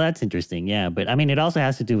 Oh, that's interesting. Yeah. But I mean, it also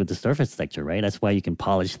has to do with the surface texture, right? That's why you can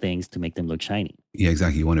polish things to make them look shiny. Yeah,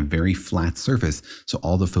 exactly. You want a very flat surface, so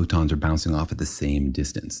all the photons are bouncing off at the same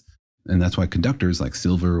distance. And that's why conductors like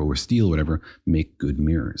silver or steel, whatever, make good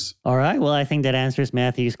mirrors. All right. Well, I think that answers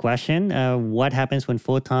Matthew's question. What happens when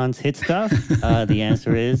photons hit stuff? The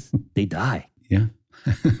answer is they die. Yeah.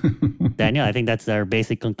 Daniel, I think that's our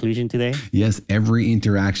basic conclusion today. Yes, every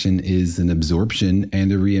interaction is an absorption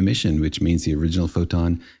and a re-emission, which means the original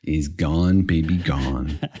photon is gone, baby,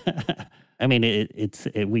 gone. I mean,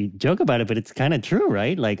 we joke about it, but it's kind of true,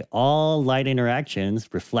 right? Like all light interactions,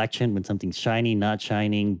 reflection, when something's shiny, not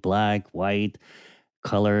shining, black, white,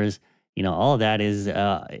 colors, all of that is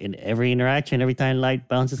in every interaction. Every time light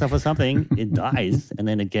bounces off of something, it dies and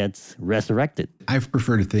then it gets resurrected. I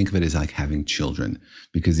prefer to think of it as like having children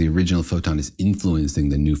because the original photon is influencing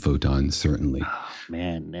the new photon, certainly. Oh,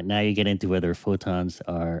 man. And now you get into whether photons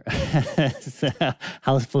are,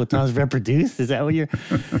 how photons reproduce. Is that what you're,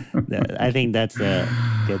 I think that's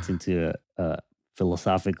gets into a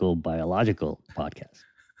philosophical, biological podcast.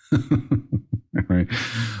 Right.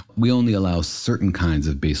 We only allow certain kinds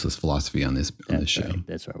of baseless philosophy on this show. Right.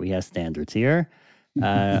 That's right. We have standards here.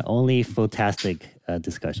 Only photastic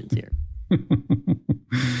discussions here.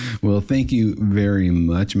 Well, thank you very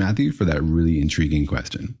much, Matthew, for that really intriguing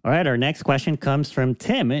question. All right. Our next question comes from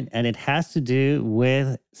Tim, and it has to do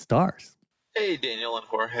with stars. Hey, Daniel and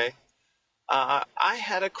Jorge. I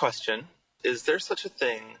had a question. Is there such a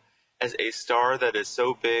thing as a star that is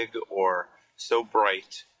so big or so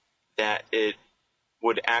bright that it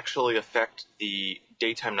would actually affect the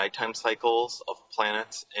daytime-nighttime cycles of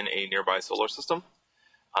planets in a nearby solar system?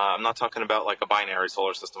 I'm not talking about like a binary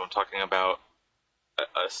solar system. I'm talking about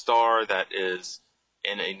a star that is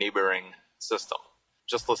in a neighboring system.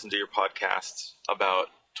 Just listened to your podcast about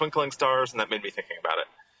twinkling stars, and that made me thinking about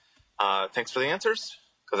it. Thanks for the answers,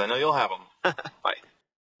 because I know you'll have them. Bye.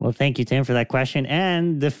 Well, thank you, Tim, for that question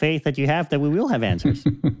and the faith that you have that we will have answers.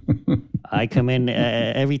 I come in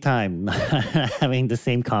every time having the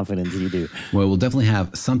same confidence you do. Well, we'll definitely have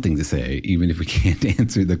something to say, even if we can't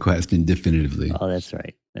answer the question definitively. Oh, that's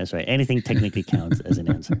right. That's right. Anything technically counts as an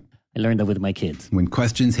answer. I learned that with my kids. When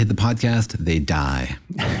questions hit the podcast, they die.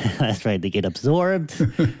 That's right. They get absorbed,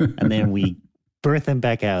 and then we birth them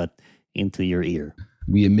back out into your ear.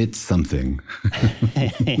 We emit something.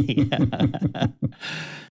 Yeah.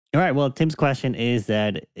 All right. Well, Tim's question is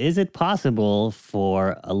it possible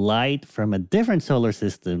for a light from a different solar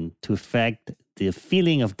system to affect the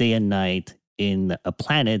feeling of day and night in a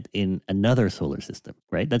planet in another solar system,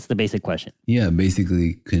 right? That's the basic question. Yeah,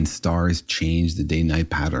 basically, can stars change the day-night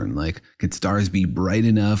pattern? Like, could stars be bright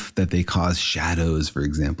enough that they cause shadows, for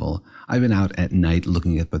example? I've been out at night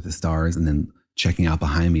looking up at the stars and then checking out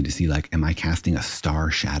behind me to see, like, am I casting a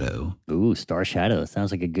star shadow? Ooh, star shadow.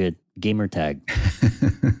 Sounds like a good gamer tag.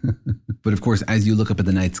 But of course, as you look up at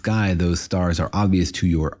the night sky, those stars are obvious to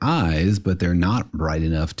your eyes, but they're not bright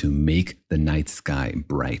enough to make the night sky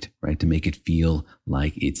bright, right? To make it feel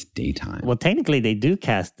like it's daytime. Well, technically, you do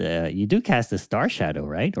cast a star shadow,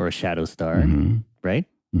 right? Or a shadow star, right?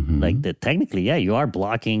 Mm-hmm. Like technically, yeah, you are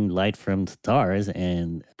blocking light from stars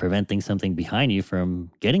and preventing something behind you from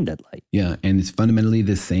getting that light. Yeah, and it's fundamentally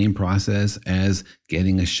the same process as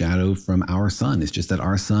getting a shadow from our sun. It's just that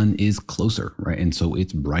our sun is closer, right? And so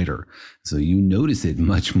it's brighter. So you notice it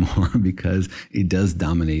much more because it does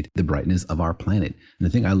dominate the brightness of our planet. And the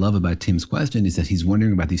thing I love about Tim's question is that he's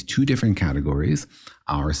wondering about these two different categories,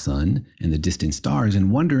 our sun and the distant stars, and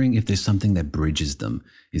wondering if there's something that bridges them.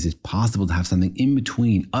 Is it possible to have something in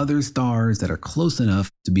between other stars that are close enough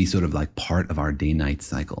to be sort of like part of our day-night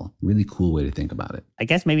cycle? Really cool way to think about it. I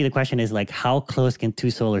guess maybe the question is like, how close can two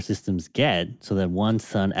solar systems get so that one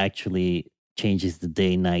sun actually changes the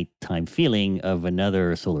day-night time feeling of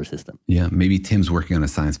another solar system? Yeah, maybe Tim's working on a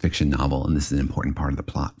science fiction novel, and this is an important part of the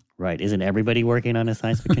plot. Right. Isn't everybody working on a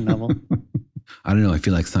science fiction novel? I don't know. I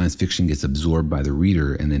feel like science fiction gets absorbed by the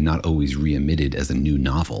reader and then not always re-emitted as a new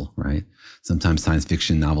novel, right? Sometimes science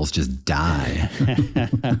fiction novels just die.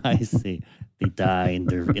 I see. They die in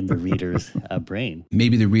the reader's brain.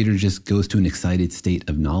 Maybe the reader just goes to an excited state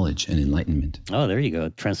of knowledge and enlightenment. Oh, there you go.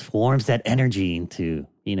 Transforms that energy into,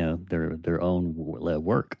 their own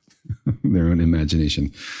work. Their own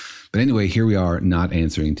imagination. But anyway, here we are not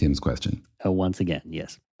answering Tim's question. Once again,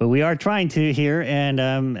 yes. But we are trying to here.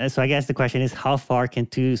 And so I guess the question is, how far can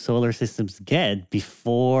two solar systems get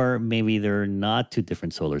before maybe they're not two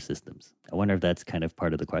different solar systems? I wonder if that's kind of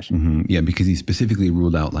part of the question. Mm-hmm. Yeah, because he specifically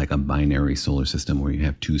ruled out like a binary solar system where you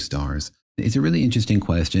have two stars. It's a really interesting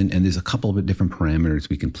question, and there's a couple of different parameters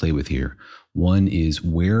we can play with here. One is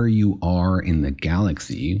where you are in the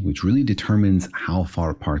galaxy, which really determines how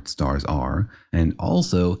far apart stars are, and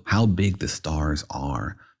also how big the stars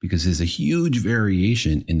are, because there's a huge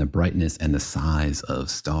variation in the brightness and the size of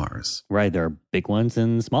stars. Right, there are big ones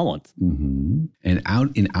and small ones. Mm-hmm. And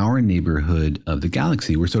out in our neighborhood of the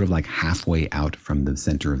galaxy, we're sort of like halfway out from the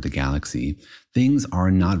center of the galaxy. Things are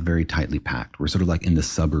not very tightly packed. We're sort of like in the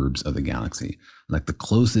suburbs of the galaxy. Like the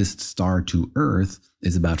closest star to Earth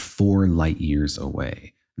is about 4 light years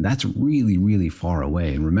away. And that's really, really far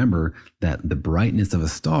away. And remember that the brightness of a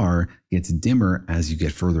star gets dimmer as you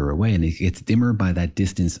get further away, and it gets dimmer by that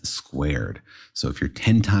distance squared. So if you're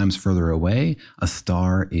 10 times further away, a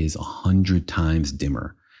star is 100 times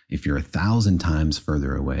dimmer. If you're 1,000 times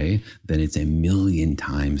further away, then it's 1,000,000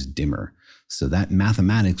 times dimmer. So that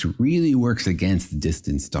mathematics really works against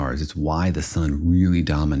distant stars. It's why the sun really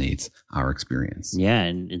dominates our experience. Yeah,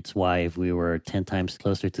 and it's why if we were 10 times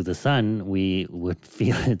closer to the sun, we would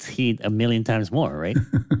feel its heat 1,000,000 times more, right?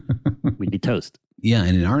 We'd be toast. Yeah,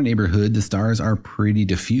 and in our neighborhood, the stars are pretty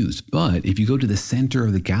diffused. But if you go to the center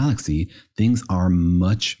of the galaxy, things are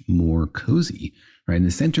much more cozy. Right? In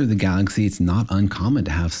the center of the galaxy, it's not uncommon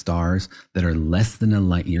to have stars that are less than a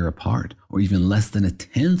light year apart, or even less than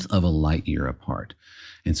 1/10 of a light year apart.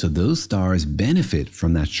 And so those stars benefit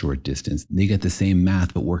from that short distance. They get the same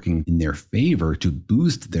math, but working in their favor to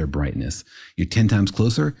boost their brightness. You're 10 times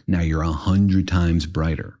closer, now you're 100 times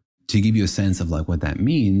brighter. To give you a sense of like what that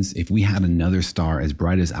means, if we had another star as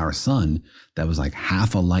bright as our sun that was like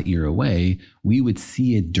half a light year away, we would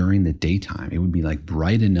see it during the daytime. It would be like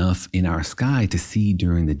bright enough in our sky to see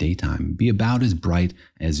during the daytime. Be about as bright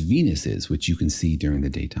as Venus is, which you can see during the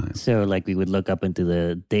daytime. So like we would look up into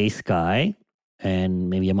the day sky, and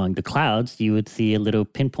maybe among the clouds, you would see a little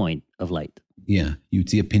pinpoint of light. Yeah, you'd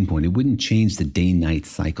see a pinpoint. It wouldn't change the day-night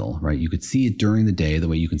cycle, right? You could see it during the day the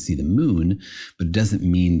way you can see the moon, but it doesn't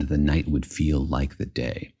mean that the night would feel like the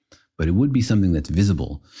day. But it would be something that's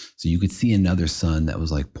visible. So you could see another sun that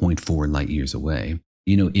was like 0.4 light years away.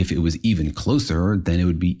 If it was even closer, then it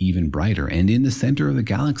would be even brighter. And in the center of the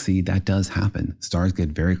galaxy, that does happen. Stars get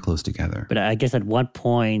very close together. But I guess at what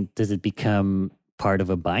point does it become part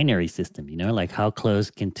of a binary system? Like how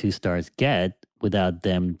close can two stars get without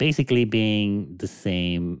them basically being the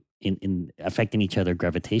same in affecting each other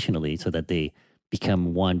gravitationally so that they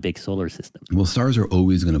become one big solar system? Well, stars are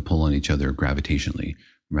always going to pull on each other gravitationally,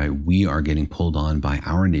 right? We are getting pulled on by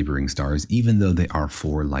our neighboring stars, even though they are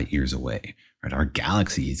 4 light years away, right? Our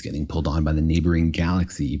galaxy is getting pulled on by the neighboring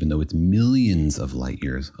galaxy, even though it's millions of light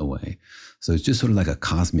years away. So it's just sort of like a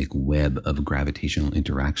cosmic web of gravitational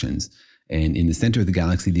interactions. And in the center of the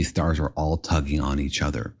galaxy, these stars are all tugging on each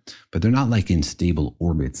other, but they're not like in stable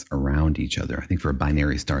orbits around each other. I think for a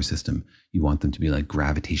binary star system, you want them to be like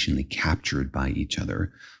gravitationally captured by each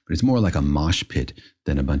other, but it's more like a mosh pit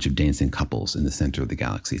than a bunch of dancing couples in the center of the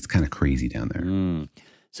galaxy. It's kind of crazy down there.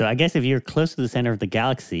 So I guess if you're close to the center of the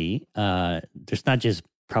galaxy, there's not just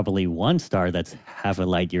probably one star that's half a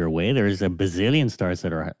light year away. There's a bazillion stars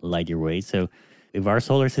that are a light year away. So if our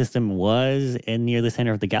solar system was near the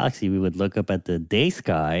center of the galaxy, we would look up at the day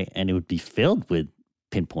sky and it would be filled with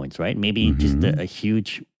pinpoints, right? Maybe just a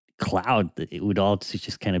huge cloud. It would all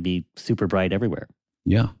just kind of be super bright everywhere.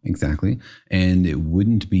 Yeah, exactly. And it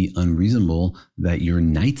wouldn't be unreasonable that your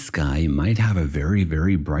night sky might have a very,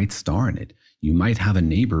 very bright star in it. You might have a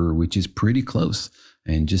neighbor which is pretty close.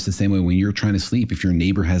 And just the same way when you're trying to sleep, if your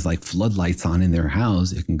neighbor has like floodlights on in their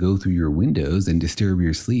house, it can go through your windows and disturb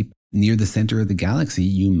your sleep. Near the center of the galaxy,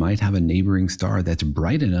 you might have a neighboring star that's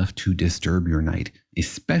bright enough to disturb your night,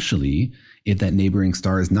 especially if that neighboring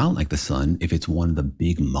star is not like the sun, if it's one of the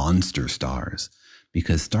big monster stars,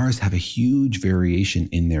 because stars have a huge variation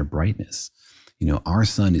in their brightness. You know, our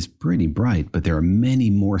sun is pretty bright, but there are many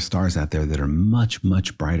more stars out there that are much,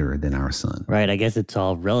 much brighter than our sun. Right. I guess it's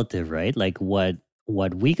all relative, right? Like what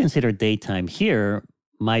we consider daytime here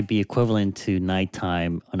might be equivalent to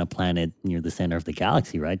nighttime on a planet near the center of the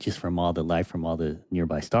galaxy, right? Just from all the light from all the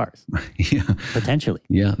nearby stars. Yeah. Potentially.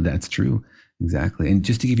 Yeah, that's true. Exactly. And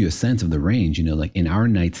just to give you a sense of the range, you know, like in our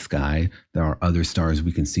night sky, there are other stars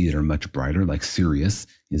we can see that are much brighter, like Sirius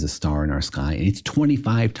is a star in our sky, and it's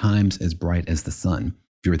 25 times as bright as the sun.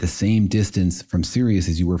 If you're at the same distance from Sirius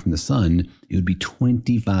as you were from the sun, it would be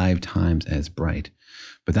 25 times as bright.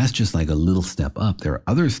 But that's just like a little step up. There are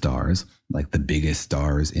other stars, like the biggest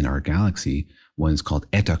stars in our galaxy, one's called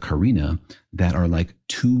Eta Carina, that are like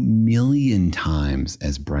 2 million times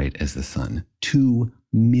as bright as the sun. 2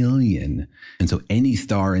 million. And so any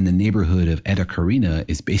star in the neighborhood of Eta Carina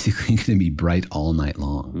is basically going to be bright all night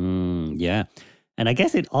long. Yeah. And I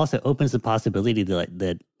guess it also opens the possibility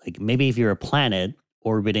that like maybe if you're a planet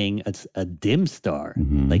orbiting a dim star,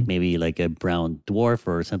 like maybe like a brown dwarf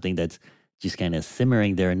or something that's just kind of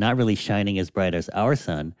simmering there, not really shining as bright as our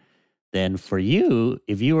sun, then for you,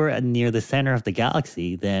 if you were near the center of the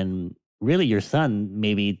galaxy, then really your sun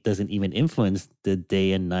maybe doesn't even influence the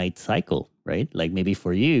day and night cycle, right? Like maybe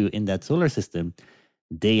for you in that solar system,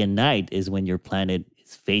 day and night is when your planet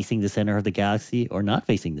is facing the center of the galaxy or not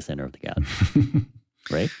facing the center of the galaxy.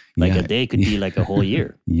 Right? Like a day could be like a whole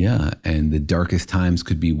year. Yeah. And the darkest times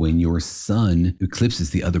could be when your sun eclipses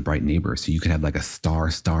the other bright neighbor. So you could have like a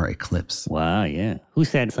star-star eclipse. Wow. Yeah. Who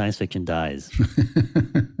said science fiction dies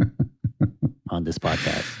on this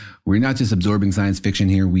podcast? We're not just absorbing science fiction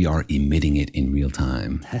here. We are emitting it in real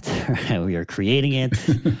time. That's right. We are creating it.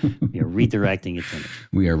 We are redirecting its image.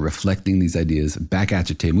 We are reflecting these ideas back at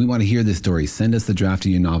you, Tim. We want to hear this story. Send us the draft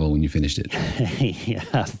of your novel when you finished it.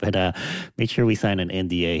 Yeah, but make sure we sign an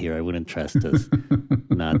NDA here. I wouldn't trust us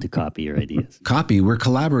not to copy your ideas. Copy. We're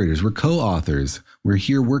collaborators. We're co-authors. We're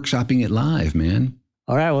here workshopping it live, man.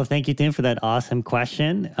 All right. Well, thank you, Tim, for that awesome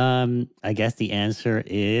question. I guess the answer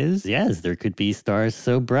is yes, there could be stars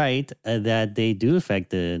so bright that they do affect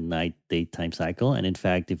the night-daytime cycle. And in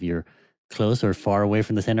fact, if you're close or far away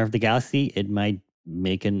from the center of the galaxy, it might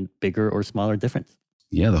make a bigger or smaller difference.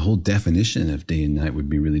 Yeah, the whole definition of day and night would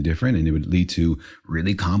be really different, and it would lead to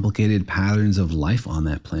really complicated patterns of life on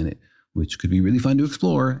that planet, which could be really fun to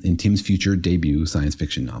explore in Tim's future debut science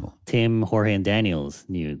fiction novel. Tim, Jorge, and Daniel's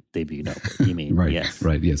new debut novel, you mean? Right, yes.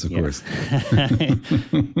 Right, yes, of course.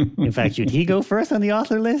 In fact, should he go first on the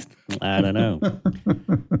author list? I don't know.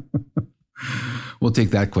 We'll take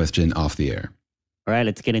that question off the air. All right,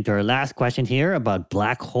 let's get into our last question here about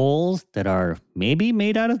black holes that are maybe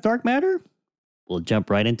made out of dark matter. We'll jump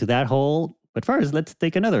right into that hole. But first, let's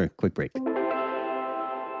take another quick break.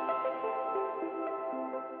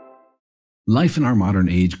 Life in our modern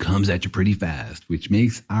age comes at you pretty fast, which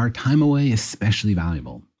makes our time away especially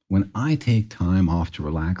valuable. When I take time off to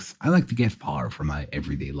relax, I like to get far from my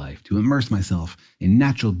everyday life, to immerse myself in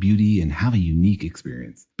natural beauty and have a unique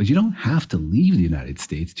experience. But you don't have to leave the United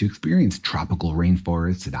States to experience tropical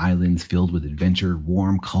rainforests and islands filled with adventure,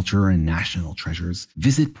 warm culture, and national treasures.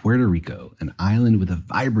 Visit Puerto Rico, an island with a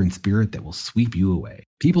vibrant spirit that will sweep you away.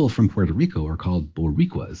 People from Puerto Rico are called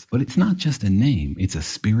Boricuas, but it's not just a name. It's a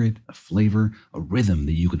spirit, a flavor, a rhythm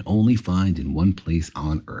that you can only find in one place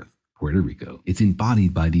on Earth. Puerto Rico. It's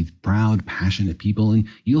embodied by these proud, passionate people, and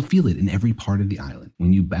you'll feel it in every part of the island.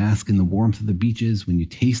 When you bask in the warmth of the beaches, when you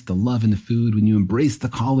taste the love in the food, when you embrace the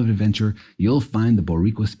call of adventure, you'll find the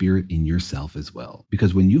Boricua spirit in yourself as well.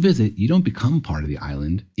 Because when you visit, you don't become part of the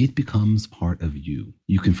island, it becomes part of you.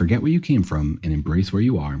 You can forget where you came from and embrace where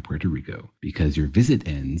you are in Puerto Rico, because your visit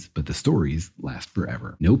ends, but the stories last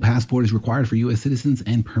forever. No passport is required for U.S. citizens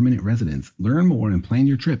and permanent residents. Learn more and plan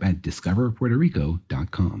your trip at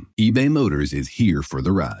discoverpuertorico.com. eBay Motors is here for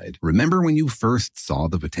the ride. Remember when you first saw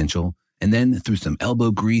the potential? And then through some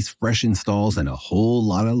elbow grease, fresh installs, and a whole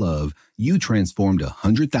lot of love, you transformed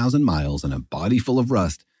 100,000 miles and a body full of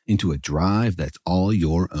rust into a drive that's all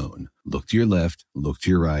your own. Look to your left, look to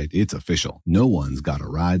your right. It's official. No one's got a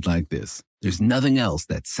ride like this. There's nothing else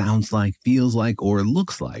that sounds like, feels like, or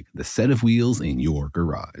looks like the set of wheels in your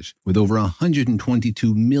garage. With over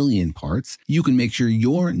 122 million parts, you can make sure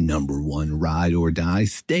your number one ride or die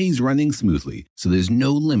stays running smoothly, so there's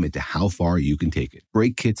no limit to how far you can take it.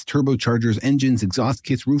 Brake kits, turbochargers, engines, exhaust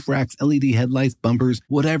kits, roof racks, LED headlights, bumpers,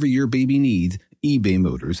 whatever your baby needs, eBay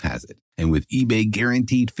Motors has it. And with eBay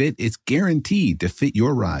Guaranteed Fit, it's guaranteed to fit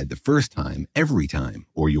your ride the first time, every time,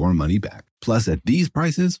 or your money back. Plus, at these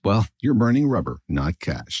prices, well, you're burning rubber, not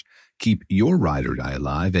cash. Keep your ride or die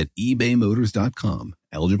alive at ebaymotors.com.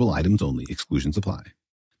 Eligible items only. Exclusions apply.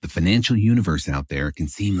 The financial universe out there can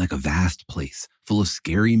seem like a vast place, full of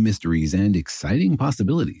scary mysteries and exciting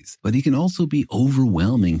possibilities, but it can also be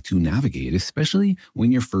overwhelming to navigate, especially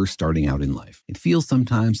when you're first starting out in life. It feels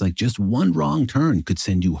sometimes like just one wrong turn could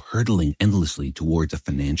send you hurtling endlessly towards a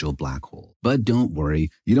financial black hole. But don't worry,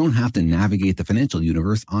 you don't have to navigate the financial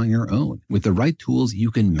universe on your own. With the right tools, you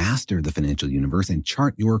can master the financial universe and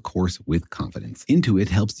chart your course with confidence. Intuit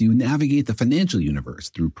helps you navigate the financial universe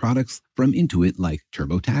through products from Intuit like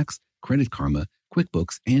TurboTax, Credit Karma,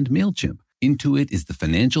 QuickBooks, and MailChimp. Intuit is the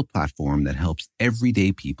financial platform that helps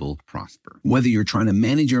everyday people prosper. Whether you're trying to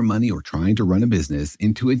manage your money or trying to run a business,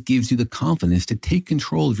 Intuit gives you the confidence to take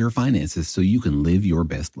control of your finances so you can live your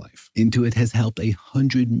best life. Intuit has helped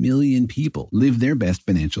 100 million people live their best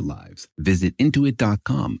financial lives. Visit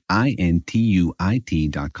Intuit.com, Intuit.com,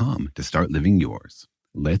 to start living yours.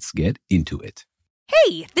 Let's get into it.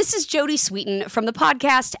 Hey, this is Jodie Sweetin from the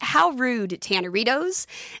podcast How Rude, Tanneritos.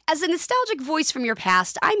 As a nostalgic voice from your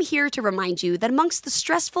past, I'm here to remind you that amongst the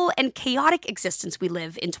stressful and chaotic existence we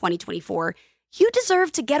live in 2024, you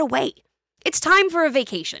deserve to get away. It's time for a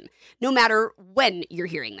vacation, no matter when you're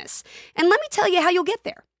hearing this. And let me tell you how you'll get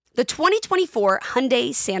there. The 2024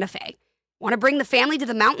 Hyundai Santa Fe. Want to bring the family to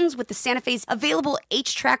the mountains with the Santa Fe's available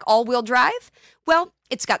H-Track all-wheel drive? Well,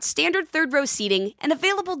 it's got standard third-row seating and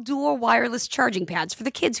available dual wireless charging pads for the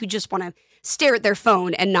kids who just want to stare at their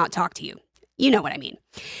phone and not talk to you. You know what I mean.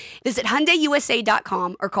 Visit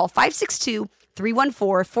HyundaiUSA.com or call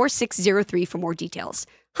 562-314-4603 for more details.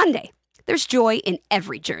 Hyundai, there's joy in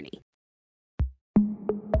every journey.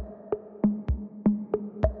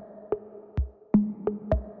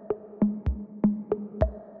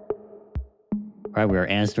 All right, we are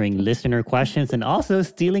answering listener questions and also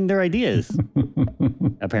stealing their ideas,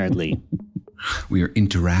 apparently. We are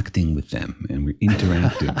interacting with them, and we're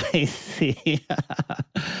interactive. I see.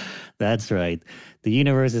 That's right. The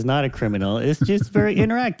universe is not a criminal. It's just very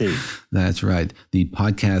interactive. That's right. The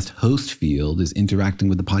podcast host field is interacting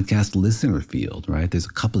with the podcast listener field, right? There's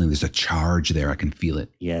a coupling. There's a charge there. I can feel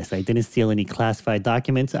it. Yes, I didn't steal any classified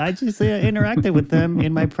documents. I just interacted with them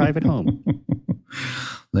in my private home.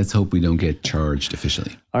 Let's hope we don't get charged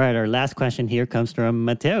officially. All right, our last question here comes from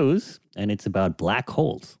Mateusz, and it's about black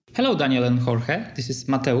holes. Hello, Daniel and Jorge. This is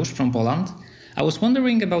Mateusz from Poland. I was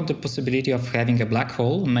wondering about the possibility of having a black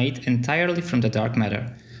hole made entirely from the dark matter.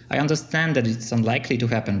 I understand that it's unlikely to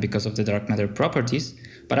happen because of the dark matter properties,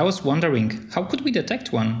 but I was wondering, how could we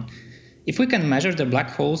detect one? If we can measure the black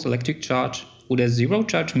hole's electric charge, would a zero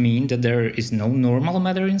charge mean that there is no normal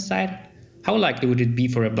matter inside? How likely would it be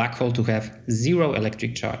for a black hole to have zero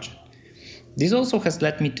electric charge? This also has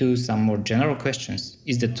led me to some more general questions.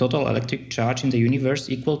 Is the total electric charge in the universe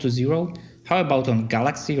equal to zero? How about on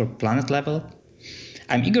galaxy or planet level?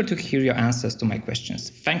 I'm eager to hear your answers to my questions.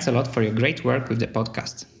 Thanks a lot for your great work with the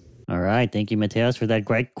podcast. All right. Thank you, Mateusz, for that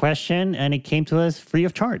great question. And it came to us free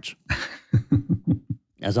of charge,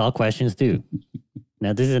 as all questions do.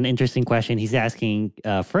 Now, this is an interesting question. He's asking,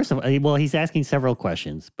 he's asking several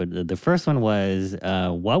questions, but the first one was,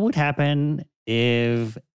 what would happen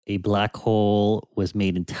if a black hole was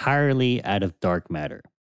made entirely out of dark matter?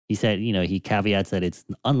 He said, he caveats that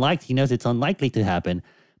he knows it's unlikely to happen,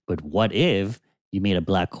 but what if you made a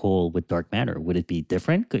black hole with dark matter? Would it be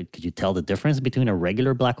different? Could you tell the difference between a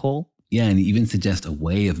regular black hole? Yeah, and he even suggests a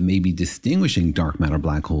way of maybe distinguishing dark matter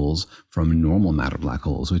black holes from normal matter black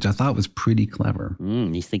holes, which I thought was pretty clever.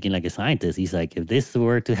 He's thinking like a scientist. He's like, if this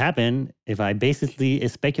were to happen, if I basically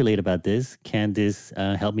speculate about this, can this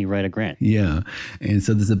help me write a grant? Yeah, and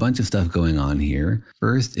so there's a bunch of stuff going on here.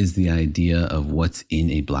 First is the idea of what's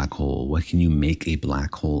in a black hole. What can you make a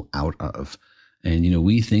black hole out of? And,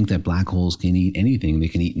 we think that black holes can eat anything. They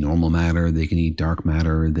can eat normal matter. They can eat dark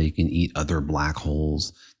matter. They can eat other black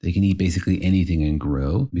holes. They can eat basically anything and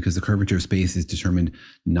grow, because the curvature of space is determined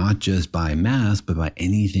not just by mass, but by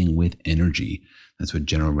anything with energy. That's what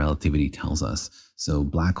general relativity tells us. So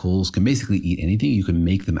black holes can basically eat anything. You can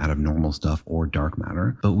make them out of normal stuff or dark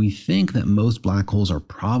matter. But we think that most black holes are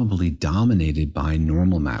probably dominated by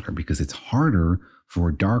normal matter, because it's harder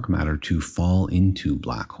for dark matter to fall into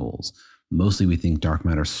black holes. Mostly we think dark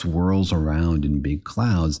matter swirls around in big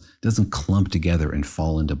clouds, doesn't clump together and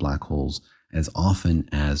fall into black holes as often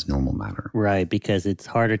as normal matter. Right, because it's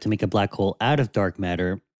harder to make a black hole out of dark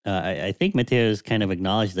matter. I think Mateo's kind of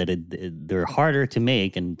acknowledged that they're harder to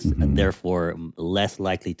make and therefore less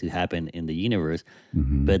likely to happen in the universe.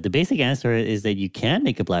 But the basic answer is that you can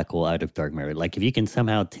make a black hole out of dark matter. Like if you can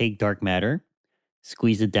somehow take dark matter,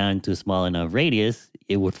 squeeze it down to a small enough radius,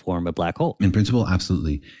 it would form a black hole. In principle,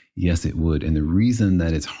 absolutely. Yes, it would. And the reason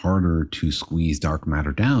that it's harder to squeeze dark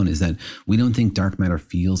matter down is that we don't think dark matter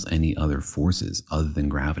feels any other forces other than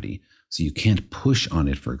gravity. So you can't push on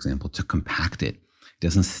it, for example, to compact it. It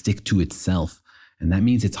doesn't stick to itself. And that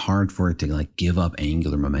means it's hard for it to give up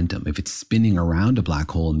angular momentum. If it's spinning around a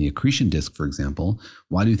black hole in the accretion disk, for example,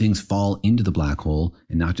 why do things fall into the black hole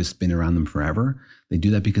and not just spin around them forever? They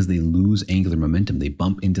do that because they lose angular momentum. They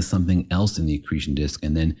bump into something else in the accretion disk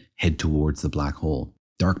and then head towards the black hole.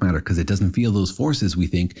 Dark matter, because it doesn't feel those forces, we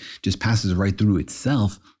think, just passes right through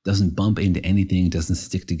itself, doesn't bump into anything, doesn't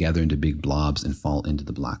stick together into big blobs and fall into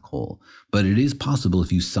the black hole. But it is possible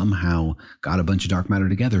if you somehow got a bunch of dark matter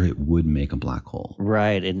together, it would make a black hole.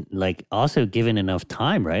 Right. And also given enough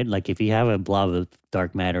time, right? Like if you have a blob of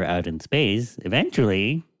dark matter out in space,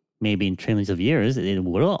 eventually, maybe in trillions of years, it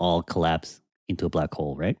will all collapse into a black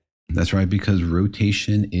hole, right? That's right, because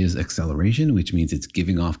rotation is acceleration, which means it's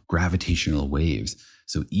giving off gravitational waves.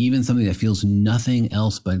 So even something that feels nothing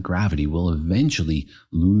else but gravity will eventually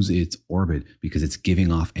lose its orbit because it's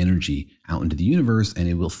giving off energy out into the universe and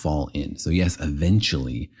it will fall in. So yes,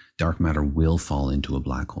 eventually dark matter will fall into a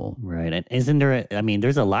black hole. Right. And isn't there,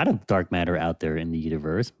 there's a lot of dark matter out there in the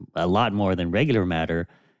universe, a lot more than regular matter.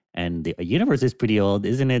 And the universe is pretty old.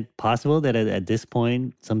 Isn't it possible that at this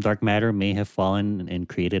point, some dark matter may have fallen and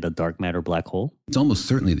created a dark matter black hole? It's almost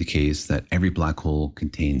certainly the case that every black hole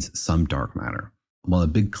contains some dark matter. While a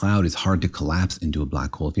big cloud is hard to collapse into a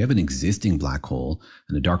black hole, if you have an existing black hole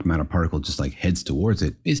and a dark matter particle just heads towards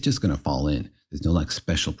it, it's just going to fall in. There's no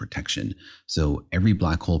special protection. So every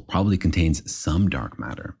black hole probably contains some dark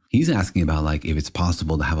matter. He's asking about if it's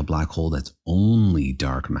possible to have a black hole that's only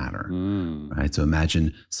dark matter, right? So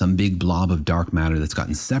imagine some big blob of dark matter that's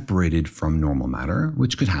gotten separated from normal matter,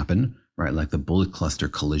 which could happen, right? Like the bullet cluster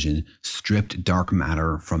collision stripped dark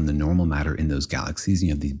matter from the normal matter in those galaxies. And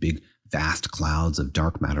you have these big, vast clouds of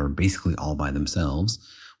dark matter basically all by themselves.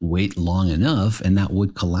 Wait long enough and that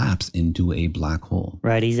would collapse into a black hole.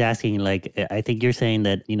 Right. He's asking, I think you're saying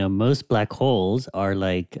that, most black holes are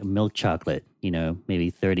like milk chocolate,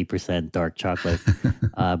 maybe 30% dark chocolate.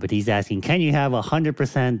 But he's asking, can you have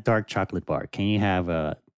 100% dark chocolate bar? Can you have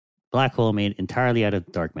a black hole made entirely out of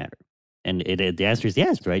dark matter? And the answer is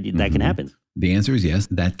yes, right? That can happen. The answer is yes,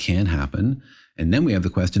 that can happen. And then we have the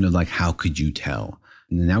question of how could you tell?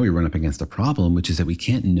 And now we run up against a problem, which is that we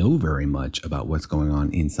can't know very much about what's going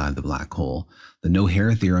on inside the black hole. The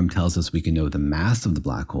no-hair theorem tells us we can know the mass of the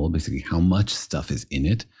black hole, basically how much stuff is in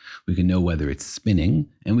it. We can know whether it's spinning,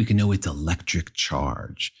 and we can know its electric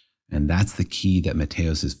charge. And that's the key that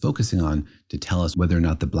Mateos is focusing on to tell us whether or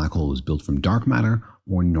not the black hole was built from dark matter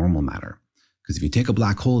or normal matter. Because if you take a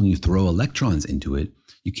black hole and you throw electrons into it,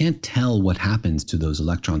 you can't tell what happens to those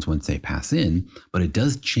electrons once they pass in, but it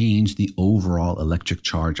does change the overall electric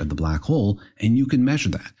charge of the black hole, and you can measure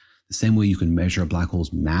that. The same way you can measure a black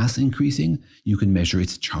hole's mass increasing, you can measure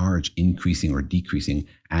its charge increasing or decreasing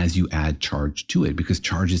as you add charge to it, because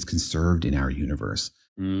charge is conserved in our universe.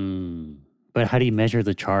 But how do you measure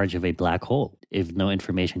the charge of a black hole if no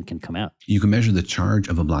information can come out? You can measure the charge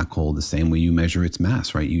of a black hole the same way you measure its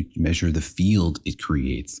mass, right? You measure the field it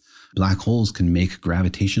creates. Black holes can make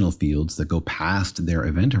gravitational fields that go past their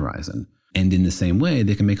event horizon. And in the same way,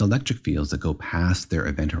 they can make electric fields that go past their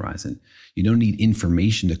event horizon. You don't need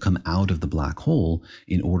information to come out of the black hole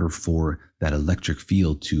in order for that electric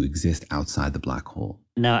field to exist outside the black hole.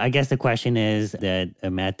 Now, I guess the question is that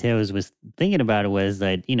Mateos was thinking about was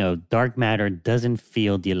that, dark matter doesn't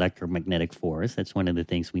feel the electromagnetic force. That's one of the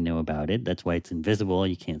things we know about it. That's why it's invisible.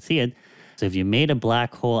 You can't see it. So if you made a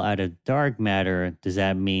black hole out of dark matter, does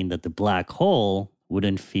that mean that the black hole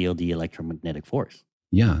wouldn't feel the electromagnetic force?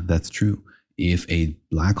 Yeah, that's true. If a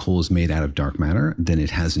black hole is made out of dark matter, then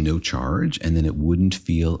it has no charge, and then it wouldn't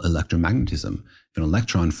feel electromagnetism. If an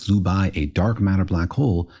electron flew by a dark matter black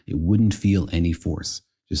hole, it wouldn't feel any force.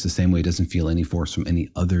 Just the same way it doesn't feel any force from any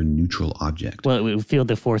other neutral object. Well, it would feel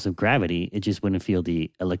the force of gravity. It just wouldn't feel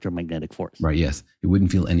the electromagnetic force. Right, yes. It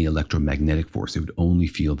wouldn't feel any electromagnetic force. It would only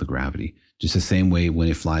feel the gravity. Just the same way when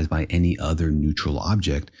it flies by any other neutral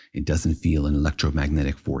object, it doesn't feel an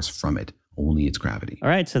electromagnetic force from it, only its gravity. All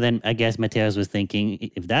right, so then I guess Mateos was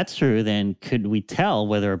thinking, if that's true, then could we tell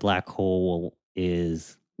whether a black hole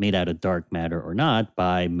is made out of dark matter or not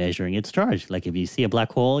by measuring its charge? Like if you see a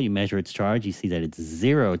black hole, you measure its charge, you see that it's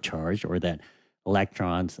zero charge, or that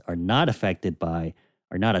electrons are not affected by,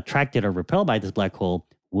 are not attracted or repelled by this black hole.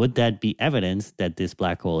 Would that be evidence that this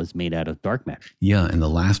black hole is made out of dark matter? Yeah, and the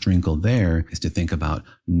last wrinkle there is to think about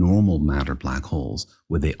normal matter black holes.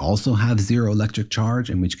 Would they also have zero electric charge,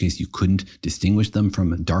 in which case you couldn't distinguish them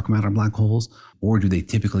from dark matter black holes? Or do they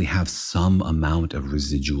typically have some amount of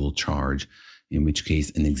residual charge, in which case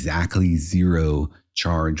an exactly zero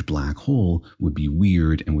charge black hole would be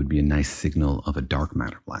weird and would be a nice signal of a dark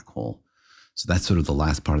matter black hole? So that's sort of the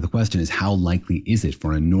last part of the question, is how likely is it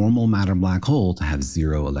for a normal matter black hole to have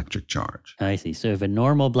zero electric charge? I see. So if a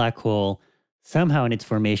normal black hole somehow in its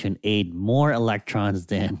formation ate more electrons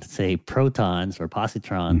than, say, protons or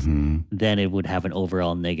positrons, then it would have an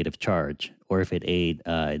overall negative charge. Or if it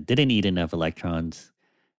didn't eat enough electrons,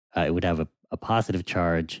 it would have a positive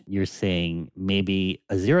charge. You're saying maybe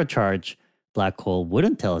a zero charge black hole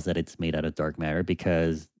wouldn't tell us that it's made out of dark matter,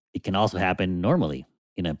 because it can also happen normally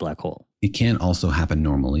in a black hole. It can also happen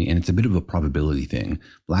normally, and it's a bit of a probability thing.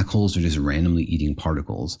 Black holes are just randomly eating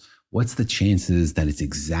particles. What's the chances that it's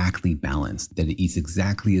exactly balanced, that it eats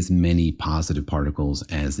exactly as many positive particles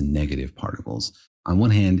as negative particles? On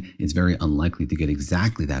one hand, it's very unlikely to get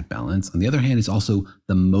exactly that balance. On the other hand, it's also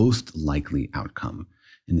the most likely outcome.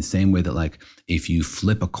 In the same way that, like, if you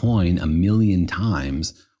flip a coin 1,000,000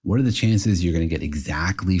 times, what are the chances you're going to get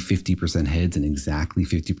exactly 50% heads and exactly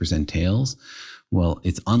 50% tails? Well,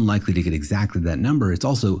 it's unlikely to get exactly that number. It's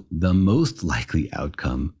also the most likely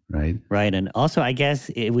outcome, right? Right. And also, I guess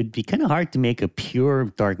it would be kind of hard to make a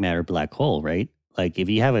pure dark matter black hole, right? Like if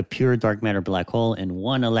you have a pure dark matter black hole and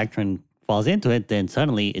one electron falls into it, then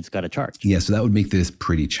suddenly it's got a charge. Yeah, so that would make this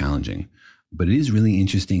pretty challenging. But it is really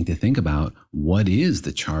interesting to think about, what is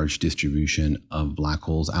the charge distribution of black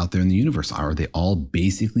holes out there in the universe? Are they all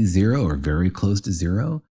basically zero or very close to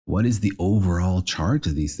zero? What is the overall charge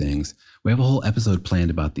of these things? We have a whole episode planned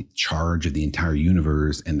about the charge of the entire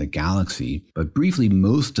universe and the galaxy. But briefly,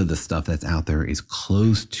 most of the stuff that's out there is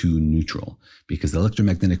close to neutral, because the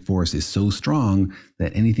electromagnetic force is so strong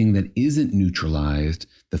that anything that isn't neutralized,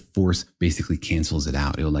 the force basically cancels it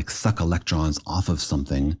out. It'll like suck electrons off of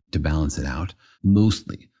something to balance it out.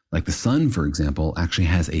 Mostly. Like the sun, for example, actually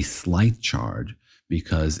has a slight charge,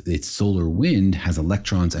 because its solar wind has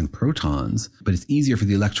electrons and protons, but it's easier for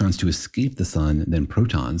the electrons to escape the sun than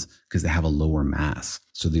protons because they have a lower mass.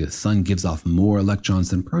 So the sun gives off more electrons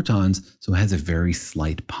than protons, so it has a very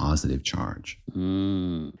slight positive charge.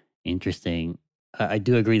 Interesting. I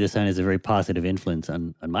do agree the sun has a very positive influence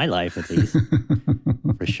on my life, at least,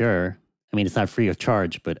 for sure. I mean, it's not free of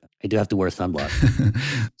charge, but I do have to wear sunblock.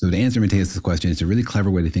 So to answer Mateus' question, it's a really clever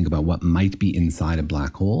way to think about what might be inside a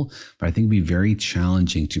black hole, but I think it'd be very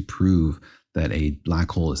challenging to prove that a black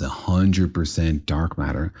hole is 100% dark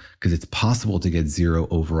matter, because it's possible to get zero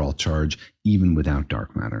overall charge even without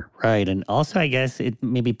dark matter. Right. And also, I guess it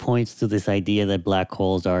maybe points to this idea that black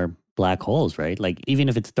holes are black holes, right? Like even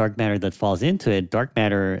if it's dark matter that falls into it, dark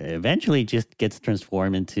matter eventually just gets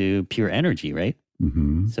transformed into pure energy, right?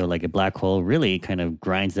 So like a black hole really kind of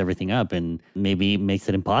grinds everything up and maybe makes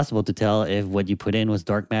it impossible to tell if what you put in was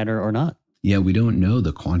dark matter or not. Yeah, we don't know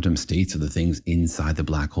the quantum states of the things inside the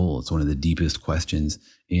black hole. It's one of the deepest questions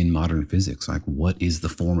in modern physics. Like, what is the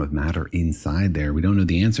form of matter inside there? We don't know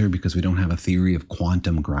the answer because we don't have a theory of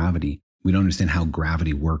quantum gravity. We don't understand how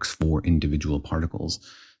gravity works for individual particles.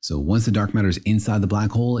 So once the dark matter is inside the black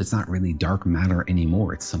hole, it's not really dark matter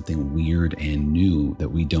anymore. It's something weird and new that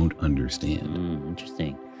we don't understand.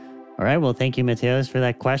 Interesting. All right. Well, thank you, Mateos, for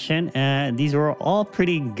that question. These were all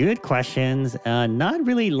pretty good questions. Not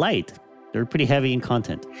really light. They're pretty heavy in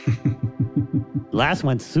content. Last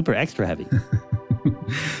one's super extra heavy.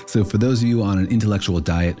 So for those of you on an intellectual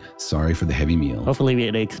diet, sorry for the heavy meal. Hopefully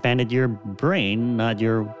it expanded your brain, not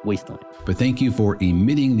your waistline. But thank you for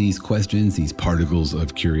emitting these questions, these particles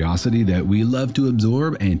of curiosity that we love to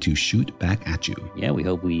absorb and to shoot back at you. Yeah, we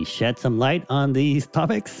hope we shed some light on these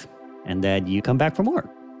topics and that you come back for more.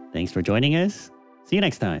 Thanks for joining us. See you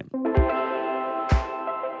next time.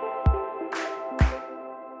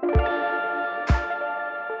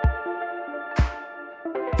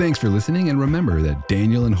 Thanks for listening, and remember that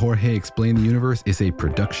Daniel and Jorge Explain the Universe is a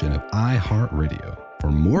production of iHeartRadio. For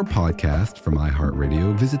more podcasts from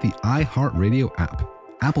iHeartRadio, visit the iHeartRadio app,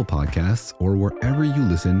 Apple Podcasts, or wherever you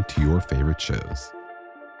listen to your favorite shows.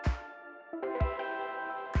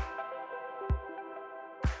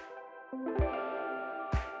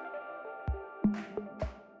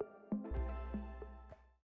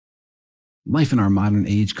 Life in our modern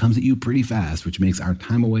age comes at you pretty fast, which makes our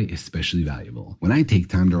time away especially valuable. When I take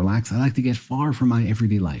time to relax, I like to get far from my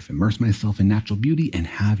everyday life, immerse myself in natural beauty, and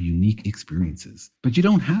have unique experiences. But you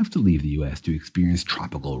don't have to leave the U.S. to experience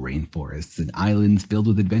tropical rainforests and islands filled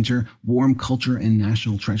with adventure, warm culture, and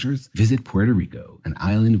national treasures. Visit Puerto Rico, an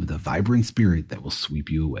island with a vibrant spirit that will sweep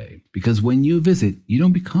you away. Because when you visit, you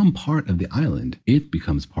don't become part of the island, it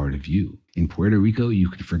becomes part of you. In Puerto Rico, you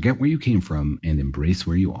can forget where you came from and embrace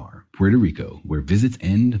where you are. Puerto Rico, where visits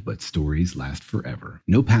end, but stories last forever.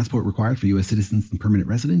 No passport required for U.S. citizens and permanent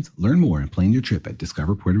residents. Learn more and plan your trip at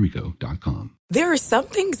discoverpuertorico.com. There are some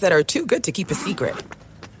things that are too good to keep a secret.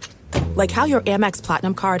 Like how your Amex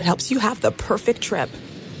Platinum card helps you have the perfect trip.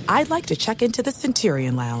 I'd like to check into the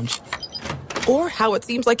Centurion Lounge. Or how it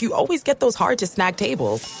seems like you always get those hard-to-snag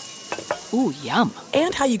tables. Ooh, yum.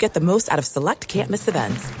 And how you get the most out of select can't-miss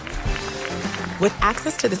events. With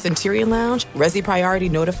access to the Centurion Lounge, Resi Priority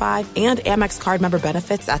Notified, and Amex card member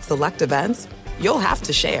benefits at select events, you'll have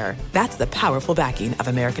to share. That's the powerful backing of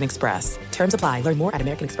American Express. Terms apply. Learn more at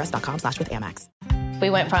americanexpress.com/withAmex. We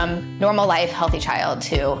went from normal life, healthy child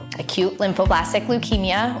to acute lymphoblastic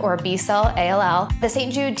leukemia, or B-cell ALL. The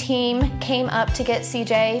St. Jude team came up to get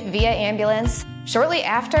CJ via ambulance. Shortly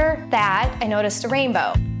after that, I noticed a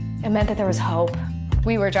rainbow. It meant that there was hope.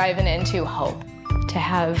 We were driving into hope. To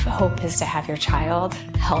have hope is to have your child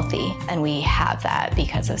healthy, and we have that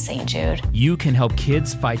because of St. Jude. You can help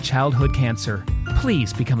kids fight childhood cancer.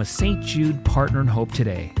 Please become a St. Jude Partner in Hope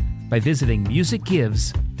today by visiting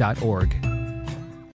musicgives.org.